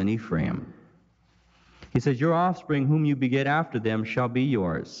Manasseh and Ephraim. He says, your offspring whom you beget after them shall be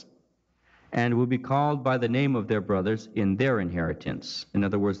yours, and will be called by the name of their brothers in their inheritance. In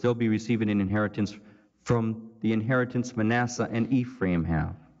other words, they'll be receiving an inheritance from the inheritance Manasseh and Ephraim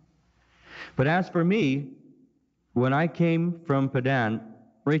have. But as for me, when I came from Padan,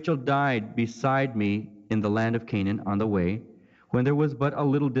 Rachel died beside me in the land of Canaan on the way, when there was but a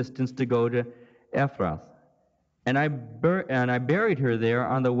little distance to go to Ephrath. And I buried her there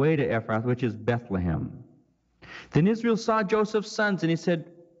on the way to Ephrath, which is Bethlehem. Then Israel saw Joseph's sons, and he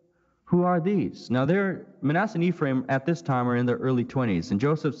said, who are these? Now Manasseh and Ephraim at this time are in their early 20s. And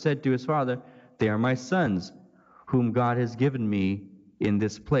Joseph said to his father, they are my sons, whom God has given me in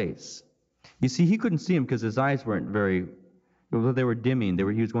this place. You see, he couldn't see him because his eyes weren't they were dimming.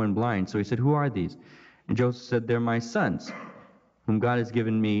 He was going blind. So he said, who are these? And Joseph said, they're my sons, whom God has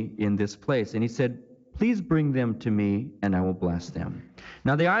given me in this place. And he said, please bring them to me, and I will bless them.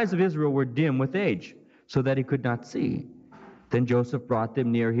 Now the eyes of Israel were dim with age, so that he could not see. Then Joseph brought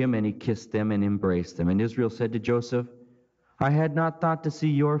them near him, and he kissed them and embraced them. And Israel said to Joseph, I had not thought to see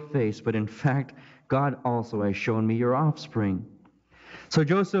your face, but in fact God also has shown me your offspring. So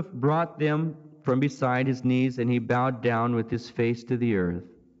Joseph brought them from beside his knees, and he bowed down with his face to the earth.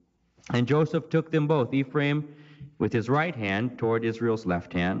 And Joseph took them both, Ephraim with his right hand toward Israel's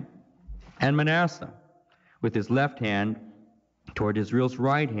left hand, and Manasseh with his left hand toward Israel's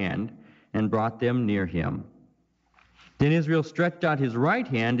right hand, and brought them near him. Then Israel stretched out his right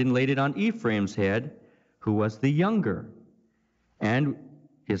hand and laid it on Ephraim's head, who was the younger, and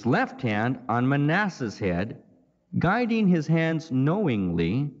his left hand on Manasseh's head, guiding his hands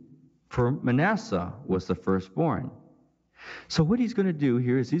knowingly, for Manasseh was the firstborn. So what he's going to do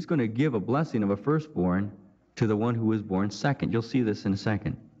here is he's going to give a blessing of a firstborn to the one who was born second. You'll see this in a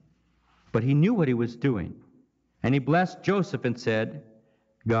second. But he knew what he was doing. And he blessed Joseph and said,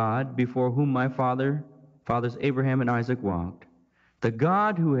 God, before whom my fathers Abraham and Isaac walked, the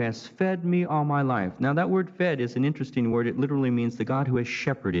God who has fed me all my life. Now that word fed is an interesting word. It literally means the God who has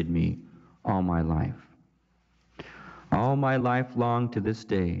shepherded me all my life. All my life long to this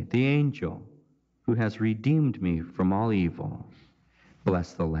day, the angel who has redeemed me from all evil.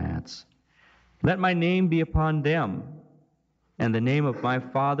 Bless the lads. Let my name be upon them, and the name of my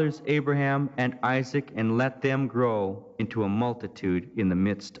fathers Abraham and Isaac, and let them grow into a multitude in the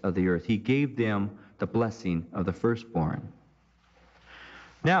midst of the earth. He gave them the blessing of the firstborn.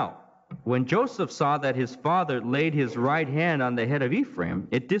 Now, when Joseph saw that his father laid his right hand on the head of Ephraim,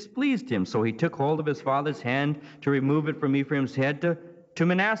 it displeased him. So he took hold of his father's hand to remove it from Ephraim's head to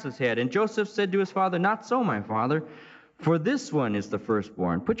Manasseh's head. And Joseph said to his father, not so, my father, for this one is the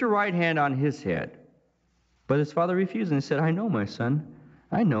firstborn. Put your right hand on his head. But his father refused, and he said, I know, my son,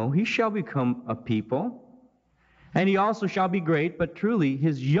 I know. He shall become a people, and he also shall be great, but truly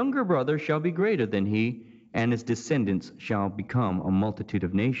his younger brother shall be greater than he, and his descendants shall become a multitude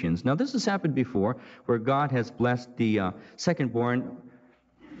of nations. Now this has happened before, where God has blessed the secondborn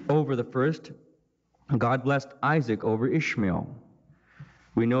over the first. God blessed Isaac over Ishmael.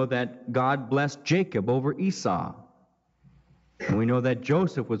 We know that God blessed Jacob over Esau. And we know that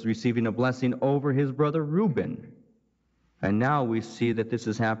Joseph was receiving a blessing over his brother Reuben. And now we see that this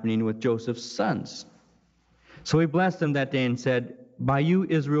is happening with Joseph's sons. So he blessed them that day and said, by you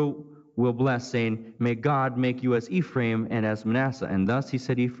Israel will bless, saying, may God make you as Ephraim and as Manasseh. And thus he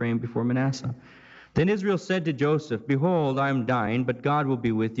said Ephraim before Manasseh. Then Israel said to Joseph, behold, I am dying, but God will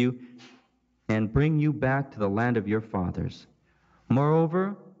be with you and bring you back to the land of your fathers.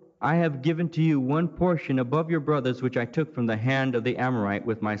 Moreover, I have given to you one portion above your brothers, which I took from the hand of the Amorite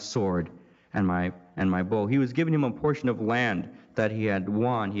with my sword and my bow. He was giving him a portion of land that he had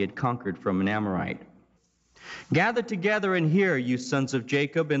won, he had conquered from an Amorite. Gather together and hear, you sons of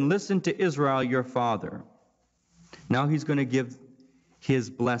Jacob, and listen to Israel your father. Now he's going to give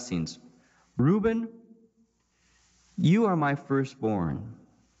his blessings. Reuben, you are my firstborn,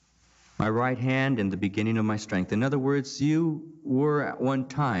 my right hand and the beginning of my strength. In other words, you were at one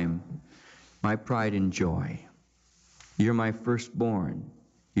time my pride and joy. You're my firstborn.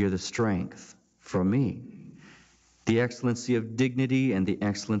 You're the strength for me, the excellency of dignity and the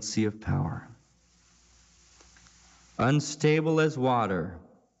excellency of power. Unstable as water,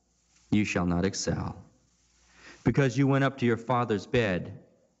 you shall not excel. Because you went up to your father's bed,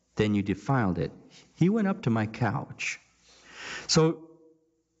 then you defiled it. He went up to my couch. So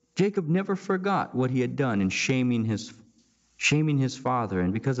Jacob never forgot what he had done in shaming his father,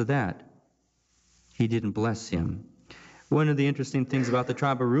 and because of that, he didn't bless him. One of the interesting things about the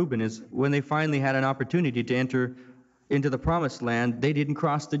tribe of Reuben is when they finally had an opportunity to enter into the promised land, they didn't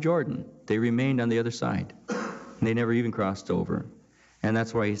cross the Jordan. They remained on the other side. They never even crossed over. And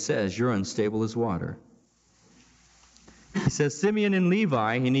that's why he says, you're unstable as water. He says Simeon and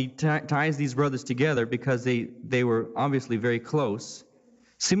Levi, and he ties these brothers together because they were obviously very close.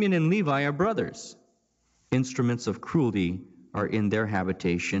 Simeon and Levi are brothers. Instruments of cruelty are in their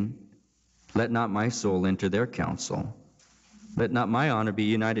habitation. Let not my soul enter their counsel. Let not my honor be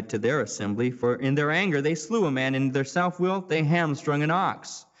united to their assembly, for in their anger they slew a man, and in their self-will they hamstrung an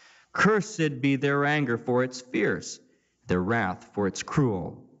ox. Cursed be their anger, for it's fierce, their wrath, for it's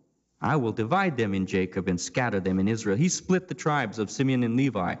cruel. I will divide them in Jacob and scatter them in Israel. He split the tribes of Simeon and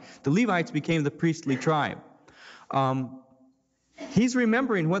Levi. The Levites became the priestly tribe. He's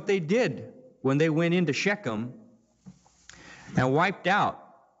remembering what they did when they went into Shechem and wiped out.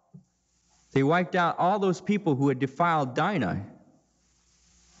 They wiped out all those people who had defiled Dinah.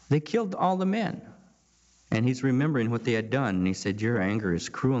 They killed all the men. And he's remembering what they had done. And he said, your anger is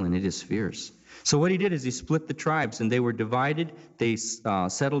cruel and it is fierce. So what he did is he split the tribes, and they were divided. They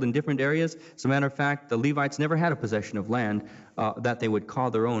settled in different areas. As a matter of fact, the Levites never had a possession of land that they would call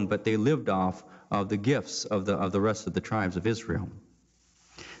their own, but they lived off of the gifts of the rest of the tribes of Israel.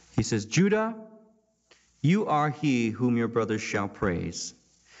 He says, Judah, you are he whom your brothers shall praise.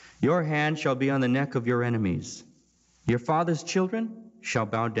 Your hand shall be on the neck of your enemies. Your father's children shall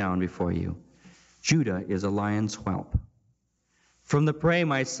bow down before you. Judah is a lion's whelp. From the prey,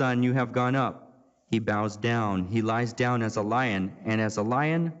 my son, you have gone up. He bows down. He lies down as a lion, and as a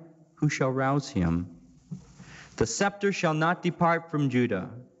lion, who shall rouse him? The scepter shall not depart from Judah,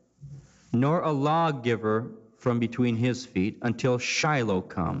 nor a lawgiver from between his feet, until Shiloh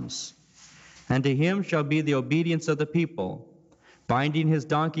comes. And to him shall be the obedience of the people, binding his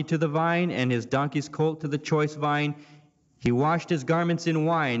donkey to the vine, and his donkey's colt to the choice vine. He washed his garments in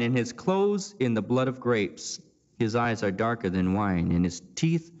wine, and his clothes in the blood of grapes. His eyes are darker than wine, and his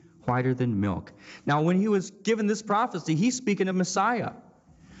teeth whiter than milk. Now, when he was given this prophecy, he's speaking of Messiah.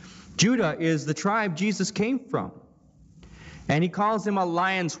 Judah is the tribe Jesus came from. And he calls him a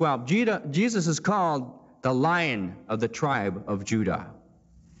lion's whelp. Jesus is called the Lion of the tribe of Judah.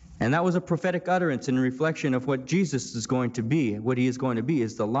 And that was a prophetic utterance in reflection of what Jesus is going to be. What he is going to be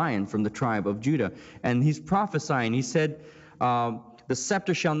is the lion from the tribe of Judah. And he's prophesying. He said, the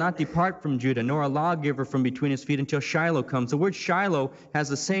scepter shall not depart from Judah, nor a lawgiver from between his feet until Shiloh comes. The word Shiloh has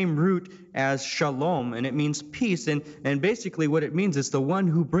the same root as shalom, and it means peace. And basically what it means is the one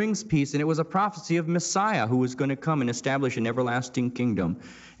who brings peace. And it was a prophecy of Messiah who was going to come and establish an everlasting kingdom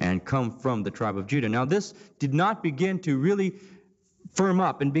and come from the tribe of Judah. Now this did not begin to really firm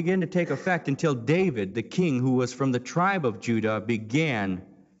up and begin to take effect until David, the king who was from the tribe of Judah, began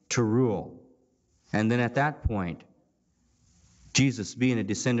to rule. And then at that point, Jesus, being a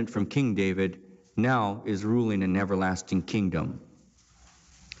descendant from King David, now is ruling an everlasting kingdom.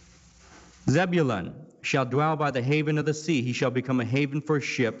 Zebulun shall dwell by the haven of the sea. He shall become a haven for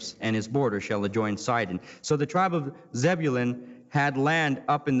ships, and his border shall adjoin Sidon. So the tribe of Zebulun had land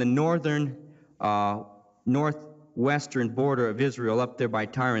up in the northwestern border of Israel, up there by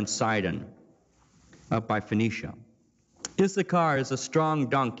Tyre and Sidon, up by Phoenicia. Issachar is a strong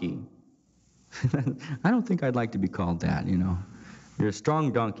donkey. I don't think I'd like to be called that, you know. You're a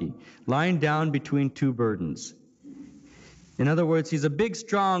strong donkey, lying down between two burdens. In other words, he's a big,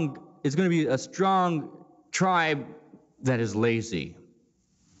 strong, it's going to be a strong tribe that is lazy.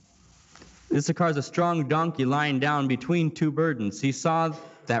 Issachar is a strong donkey lying down between two burdens. He saw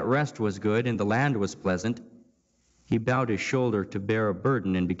that rest was good and the land was pleasant. He bowed his shoulder to bear a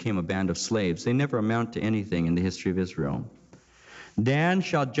burden and became a band of slaves. They never amount to anything in the history of Israel. Dan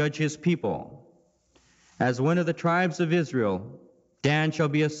shall judge his people. As one of the tribes of Israel, Dan shall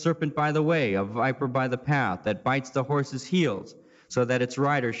be a serpent by the way, a viper by the path, that bites the horse's heels, so that its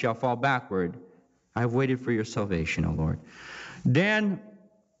rider shall fall backward. I have waited for your salvation, O Lord. Dan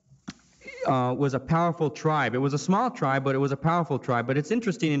was a powerful tribe. It was a small tribe, but it was a powerful tribe. But it's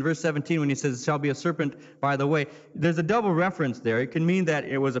interesting in verse 17 when he says, it shall be a serpent by the way. There's a double reference there. It can mean that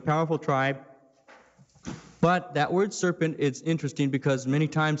it was a powerful tribe, but that word serpent is interesting because many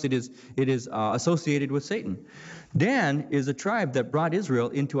times it is associated with Satan. Dan is a tribe that brought Israel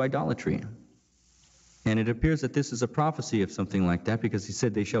into idolatry. And it appears that this is a prophecy of something like that because he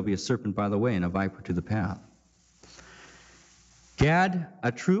said they shall be a serpent by the way and a viper to the path. Gad,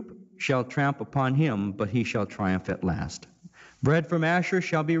 a troop, shall tramp upon him, but he shall triumph at last. Bread from Asher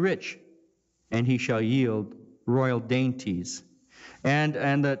shall be rich, and he shall yield royal dainties. And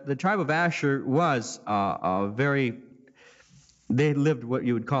the tribe of Asher was they lived what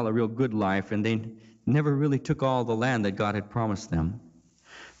you would call a real good life, and they never really took all the land that God had promised them.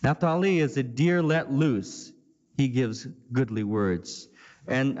 Naphtali is a deer let loose. He gives goodly words.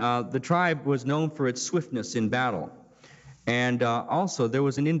 And the tribe was known for its swiftness in battle. And also there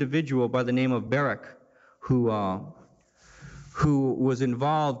was an individual by the name of Barak who was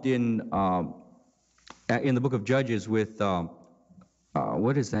involved in the book of Judges with,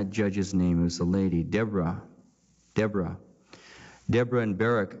 what is that judge's name? It was a lady, Deborah. Deborah and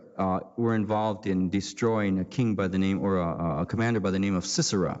Barak were involved in destroying a king by the name, or a commander by the name of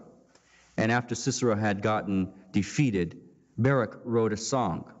Sisera. And after Sisera had gotten defeated, Barak wrote a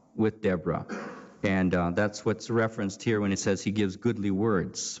song with Deborah. And that's what's referenced here when it says he gives goodly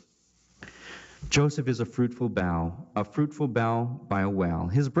words. Joseph is a fruitful bough by a well.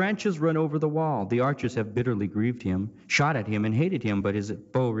 His branches run over the wall. The archers have bitterly grieved him, shot at him, and hated him, but his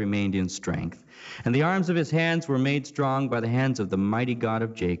bow remained in strength. And the arms of his hands were made strong by the hands of the mighty God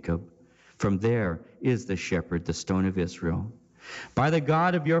of Jacob. From there is the shepherd, the stone of Israel. By the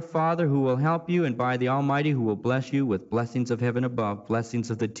God of your father who will help you, and by the Almighty who will bless you with blessings of heaven above,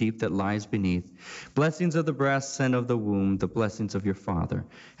 blessings of the deep that lies beneath, blessings of the breasts and of the womb, the blessings of your father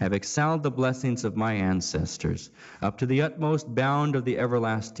have excelled the blessings of my ancestors, up to the utmost bound of the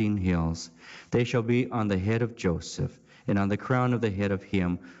everlasting hills. They shall be on the head of Joseph, and on the crown of the head of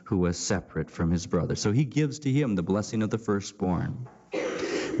him who was separate from his brother. So he gives to him the blessing of the firstborn.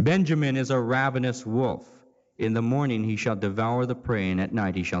 Benjamin is a ravenous wolf. In the morning he shall devour the prey, and at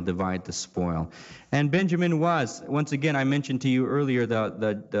night he shall divide the spoil. And Benjamin was, once again, I mentioned to you earlier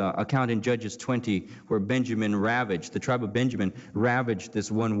the account in Judges 20 where Benjamin ravaged, the tribe of Benjamin ravaged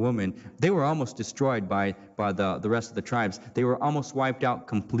this one woman. They were almost destroyed by the rest of the tribes. They were almost wiped out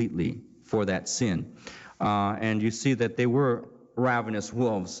completely for that sin. And you see that they were ravenous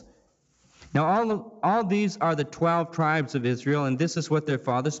wolves. Now all these are the 12 tribes of Israel, and this is what their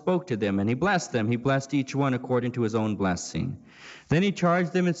father spoke to them. And he blessed them. He blessed each one according to his own blessing. Then he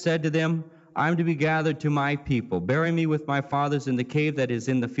charged them and said to them, I am to be gathered to my people. Bury me with my fathers in the cave that is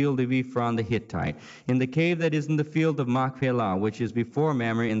in the field of Ephron the Hittite, in the cave that is in the field of Machpelah, which is before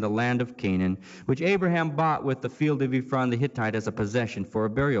Mamre in the land of Canaan, which Abraham bought with the field of Ephron the Hittite as a possession for a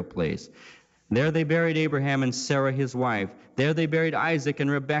burial place. There they buried Abraham and Sarah his wife. There they buried Isaac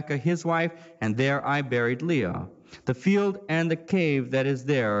and Rebekah his wife, and there I buried Leah. The field and the cave that is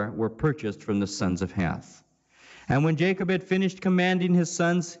there were purchased from the sons of Heth. And when Jacob had finished commanding his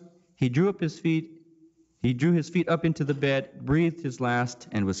sons, he drew his feet up into the bed, breathed his last,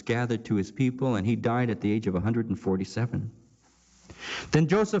 and was gathered to his people, and he died at the age of 147. Then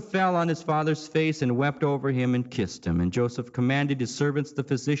Joseph fell on his father's face and wept over him and kissed him. And Joseph commanded his servants, the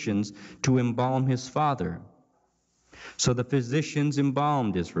physicians, to embalm his father. So the physicians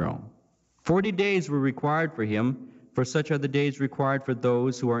embalmed Israel. 40 days were required for him, for such are the days required for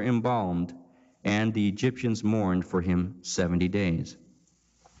those who are embalmed. And the Egyptians mourned for him 70 days.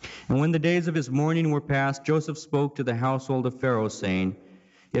 And when the days of his mourning were past, Joseph spoke to the household of Pharaoh, saying,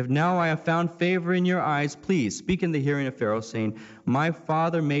 If now I have found favor in your eyes, please speak in the hearing of Pharaoh, saying, My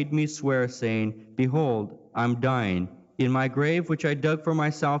father made me swear, saying, Behold, I'm dying. In my grave, which I dug for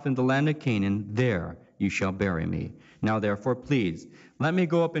myself in the land of Canaan, there you shall bury me. Now therefore, please, let me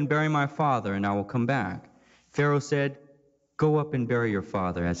go up and bury my father, and I will come back. Pharaoh said, Go up and bury your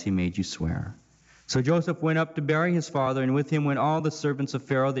father, as he made you swear. So Joseph went up to bury his father, and with him went all the servants of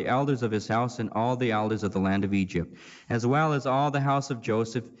Pharaoh, the elders of his house, and all the elders of the land of Egypt, as well as all the house of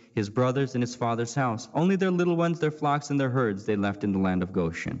Joseph, his brothers, and his father's house. Only their little ones, their flocks, and their herds they left in the land of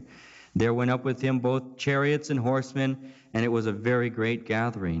Goshen. There went up with him both chariots and horsemen, and it was a very great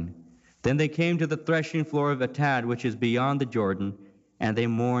gathering. Then they came to the threshing floor of Atad, which is beyond the Jordan, and they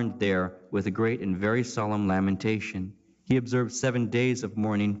mourned there with a great and very solemn lamentation. He observed 7 days of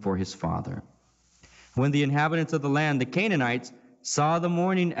mourning for his father. When the inhabitants of the land, the Canaanites, saw the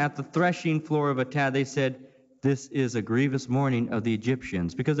mourning at the threshing floor of Atad, they said, This is a grievous mourning of the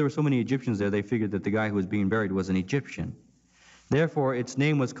Egyptians. Because there were so many Egyptians there, they figured that the guy who was being buried was an Egyptian. Therefore, its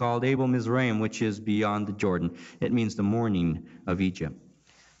name was called Abel Mizraim, which is beyond the Jordan. It means the mourning of Egypt.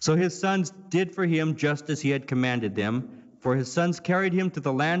 So his sons did for him just as he had commanded them. For his sons carried him to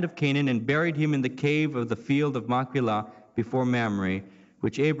the land of Canaan and buried him in the cave of the field of Machpelah before Mamre,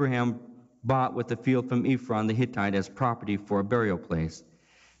 which Abraham bought with the field from Ephron the Hittite as property for a burial place.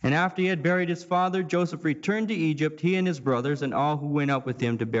 And after he had buried his father, Joseph returned to Egypt, he and his brothers, and all who went up with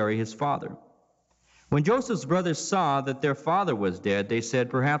him to bury his father. When Joseph's brothers saw that their father was dead, they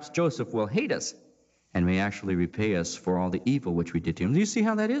said, Perhaps Joseph will hate us and may actually repay us for all the evil which we did to him. Do you see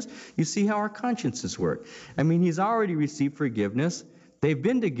how that is? You see how our consciences work. I mean, he's already received forgiveness. They've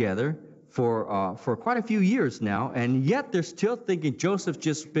been together for quite a few years now, and yet they're still thinking Joseph's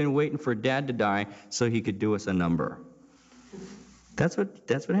just been waiting for Dad to die so he could do us a number. That's what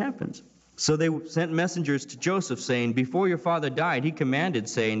happens. So they sent messengers to Joseph, saying, "Before your father died, he commanded,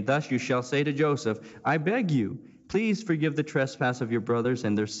 saying, 'Thus you shall say to Joseph, I beg you, please forgive the trespass of your brothers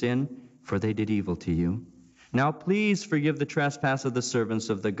and their sin, for they did evil to you. Now please forgive the trespass of the servants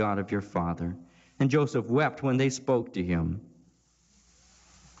of the God of your father.' And Joseph wept when they spoke to him."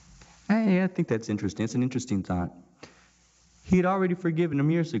 I think that's interesting. It's an interesting thought. He had already forgiven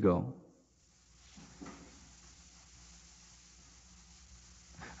them years ago.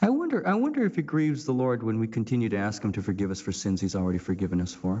 I wonder if it grieves the Lord when we continue to ask him to forgive us for sins he's already forgiven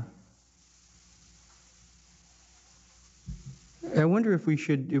us for. I wonder if we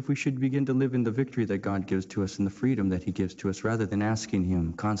should begin to live in the victory that God gives to us and the freedom that he gives to us, rather than asking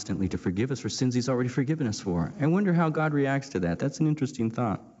him constantly to forgive us for sins he's already forgiven us for. I wonder how God reacts to that. That's an interesting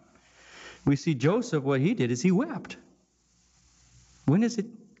thought. We see Joseph, what he did is he wept. When is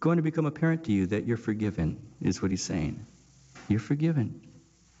it going to become apparent to you that you're forgiven, is what he's saying. You're forgiven.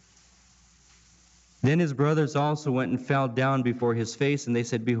 Then his brothers also went and fell down before his face, and they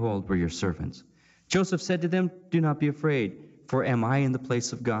said, "Behold, we're your servants." Joseph said to them, "Do not be afraid, for am I in the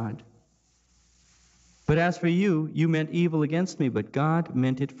place of God? But as for you, you meant evil against me, but God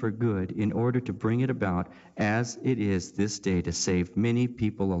meant it for good, in order to bring it about, as it is this day, to save many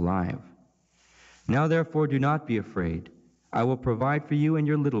people alive. Now therefore do not be afraid. I will provide for you and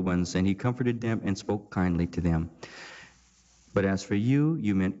your little ones." And he comforted them and spoke kindly to them. "But as for you,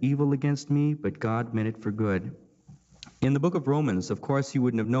 you meant evil against me, but God meant it for good." In the book of Romans, of course, you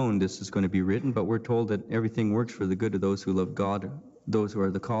wouldn't have known this is going to be written, but we're told that everything works for the good of those who love God, those who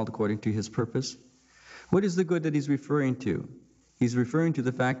are the called according to his purpose. What is the good that he's referring to? He's referring to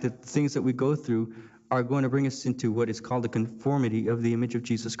the fact that the things that we go through are going to bring us into what is called the conformity of the image of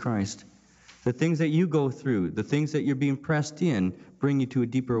Jesus Christ. The things that you go through, the things that you're being pressed in, bring you to a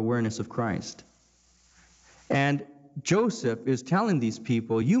deeper awareness of Christ. And Joseph is telling these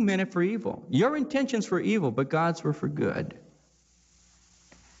people, you meant it for evil. Your intentions were evil, but God's were for good.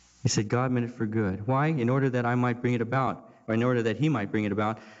 He said, God meant it for good. Why? In order that I might bring it about, or in order that he might bring it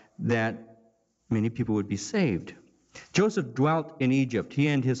about, that many people would be saved. Joseph dwelt in Egypt, he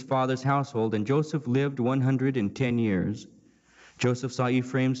and his father's household, and Joseph lived 110 years. Joseph saw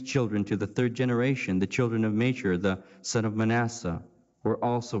Ephraim's children to the third generation. The children of Machir, the son of Manasseh, were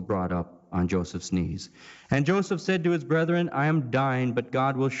also brought up on Joseph's knees. And Joseph said to his brethren, I am dying, but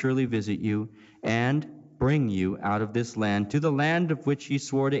God will surely visit you and bring you out of this land to the land of which he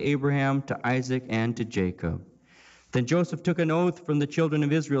swore to Abraham, to Isaac, and to Jacob. Then Joseph took an oath from the children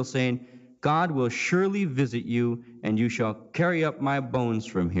of Israel, saying, God will surely visit you, and you shall carry up my bones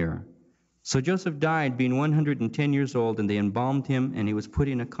from here. So Joseph died, being 110 years old, and they embalmed him, and he was put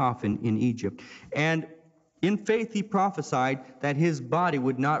in a coffin in Egypt. And in faith he prophesied that his body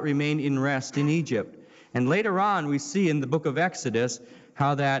would not remain in rest in Egypt. And later on we see in the book of Exodus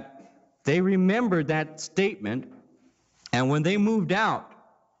how that they remembered that statement, and when they moved out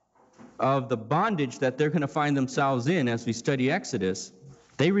of the bondage that they're going to find themselves in as we study Exodus,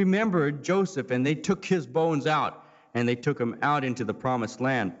 they remembered Joseph, and they took his bones out, and they took him out into the promised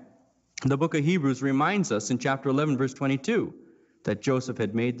land. The book of Hebrews reminds us in chapter 11, verse 22, that Joseph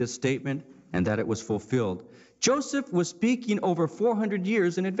had made this statement and that it was fulfilled. Joseph was speaking over 400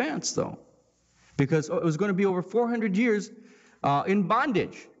 years in advance, though, because it was going to be over 400 years in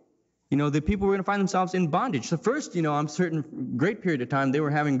bondage. You know, the people were going to find themselves in bondage. So first, on a certain great period of time, they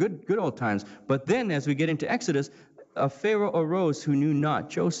were having good old times. But then, as we get into Exodus, a Pharaoh arose who knew not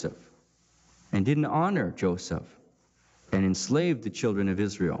Joseph and didn't honor Joseph and enslaved the children of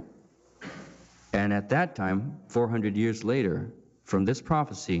Israel. And at that time, 400 years later, from this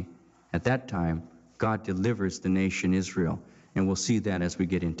prophecy, at that time, God delivers the nation Israel. And we'll see that as we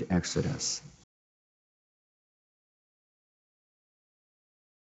get into Exodus.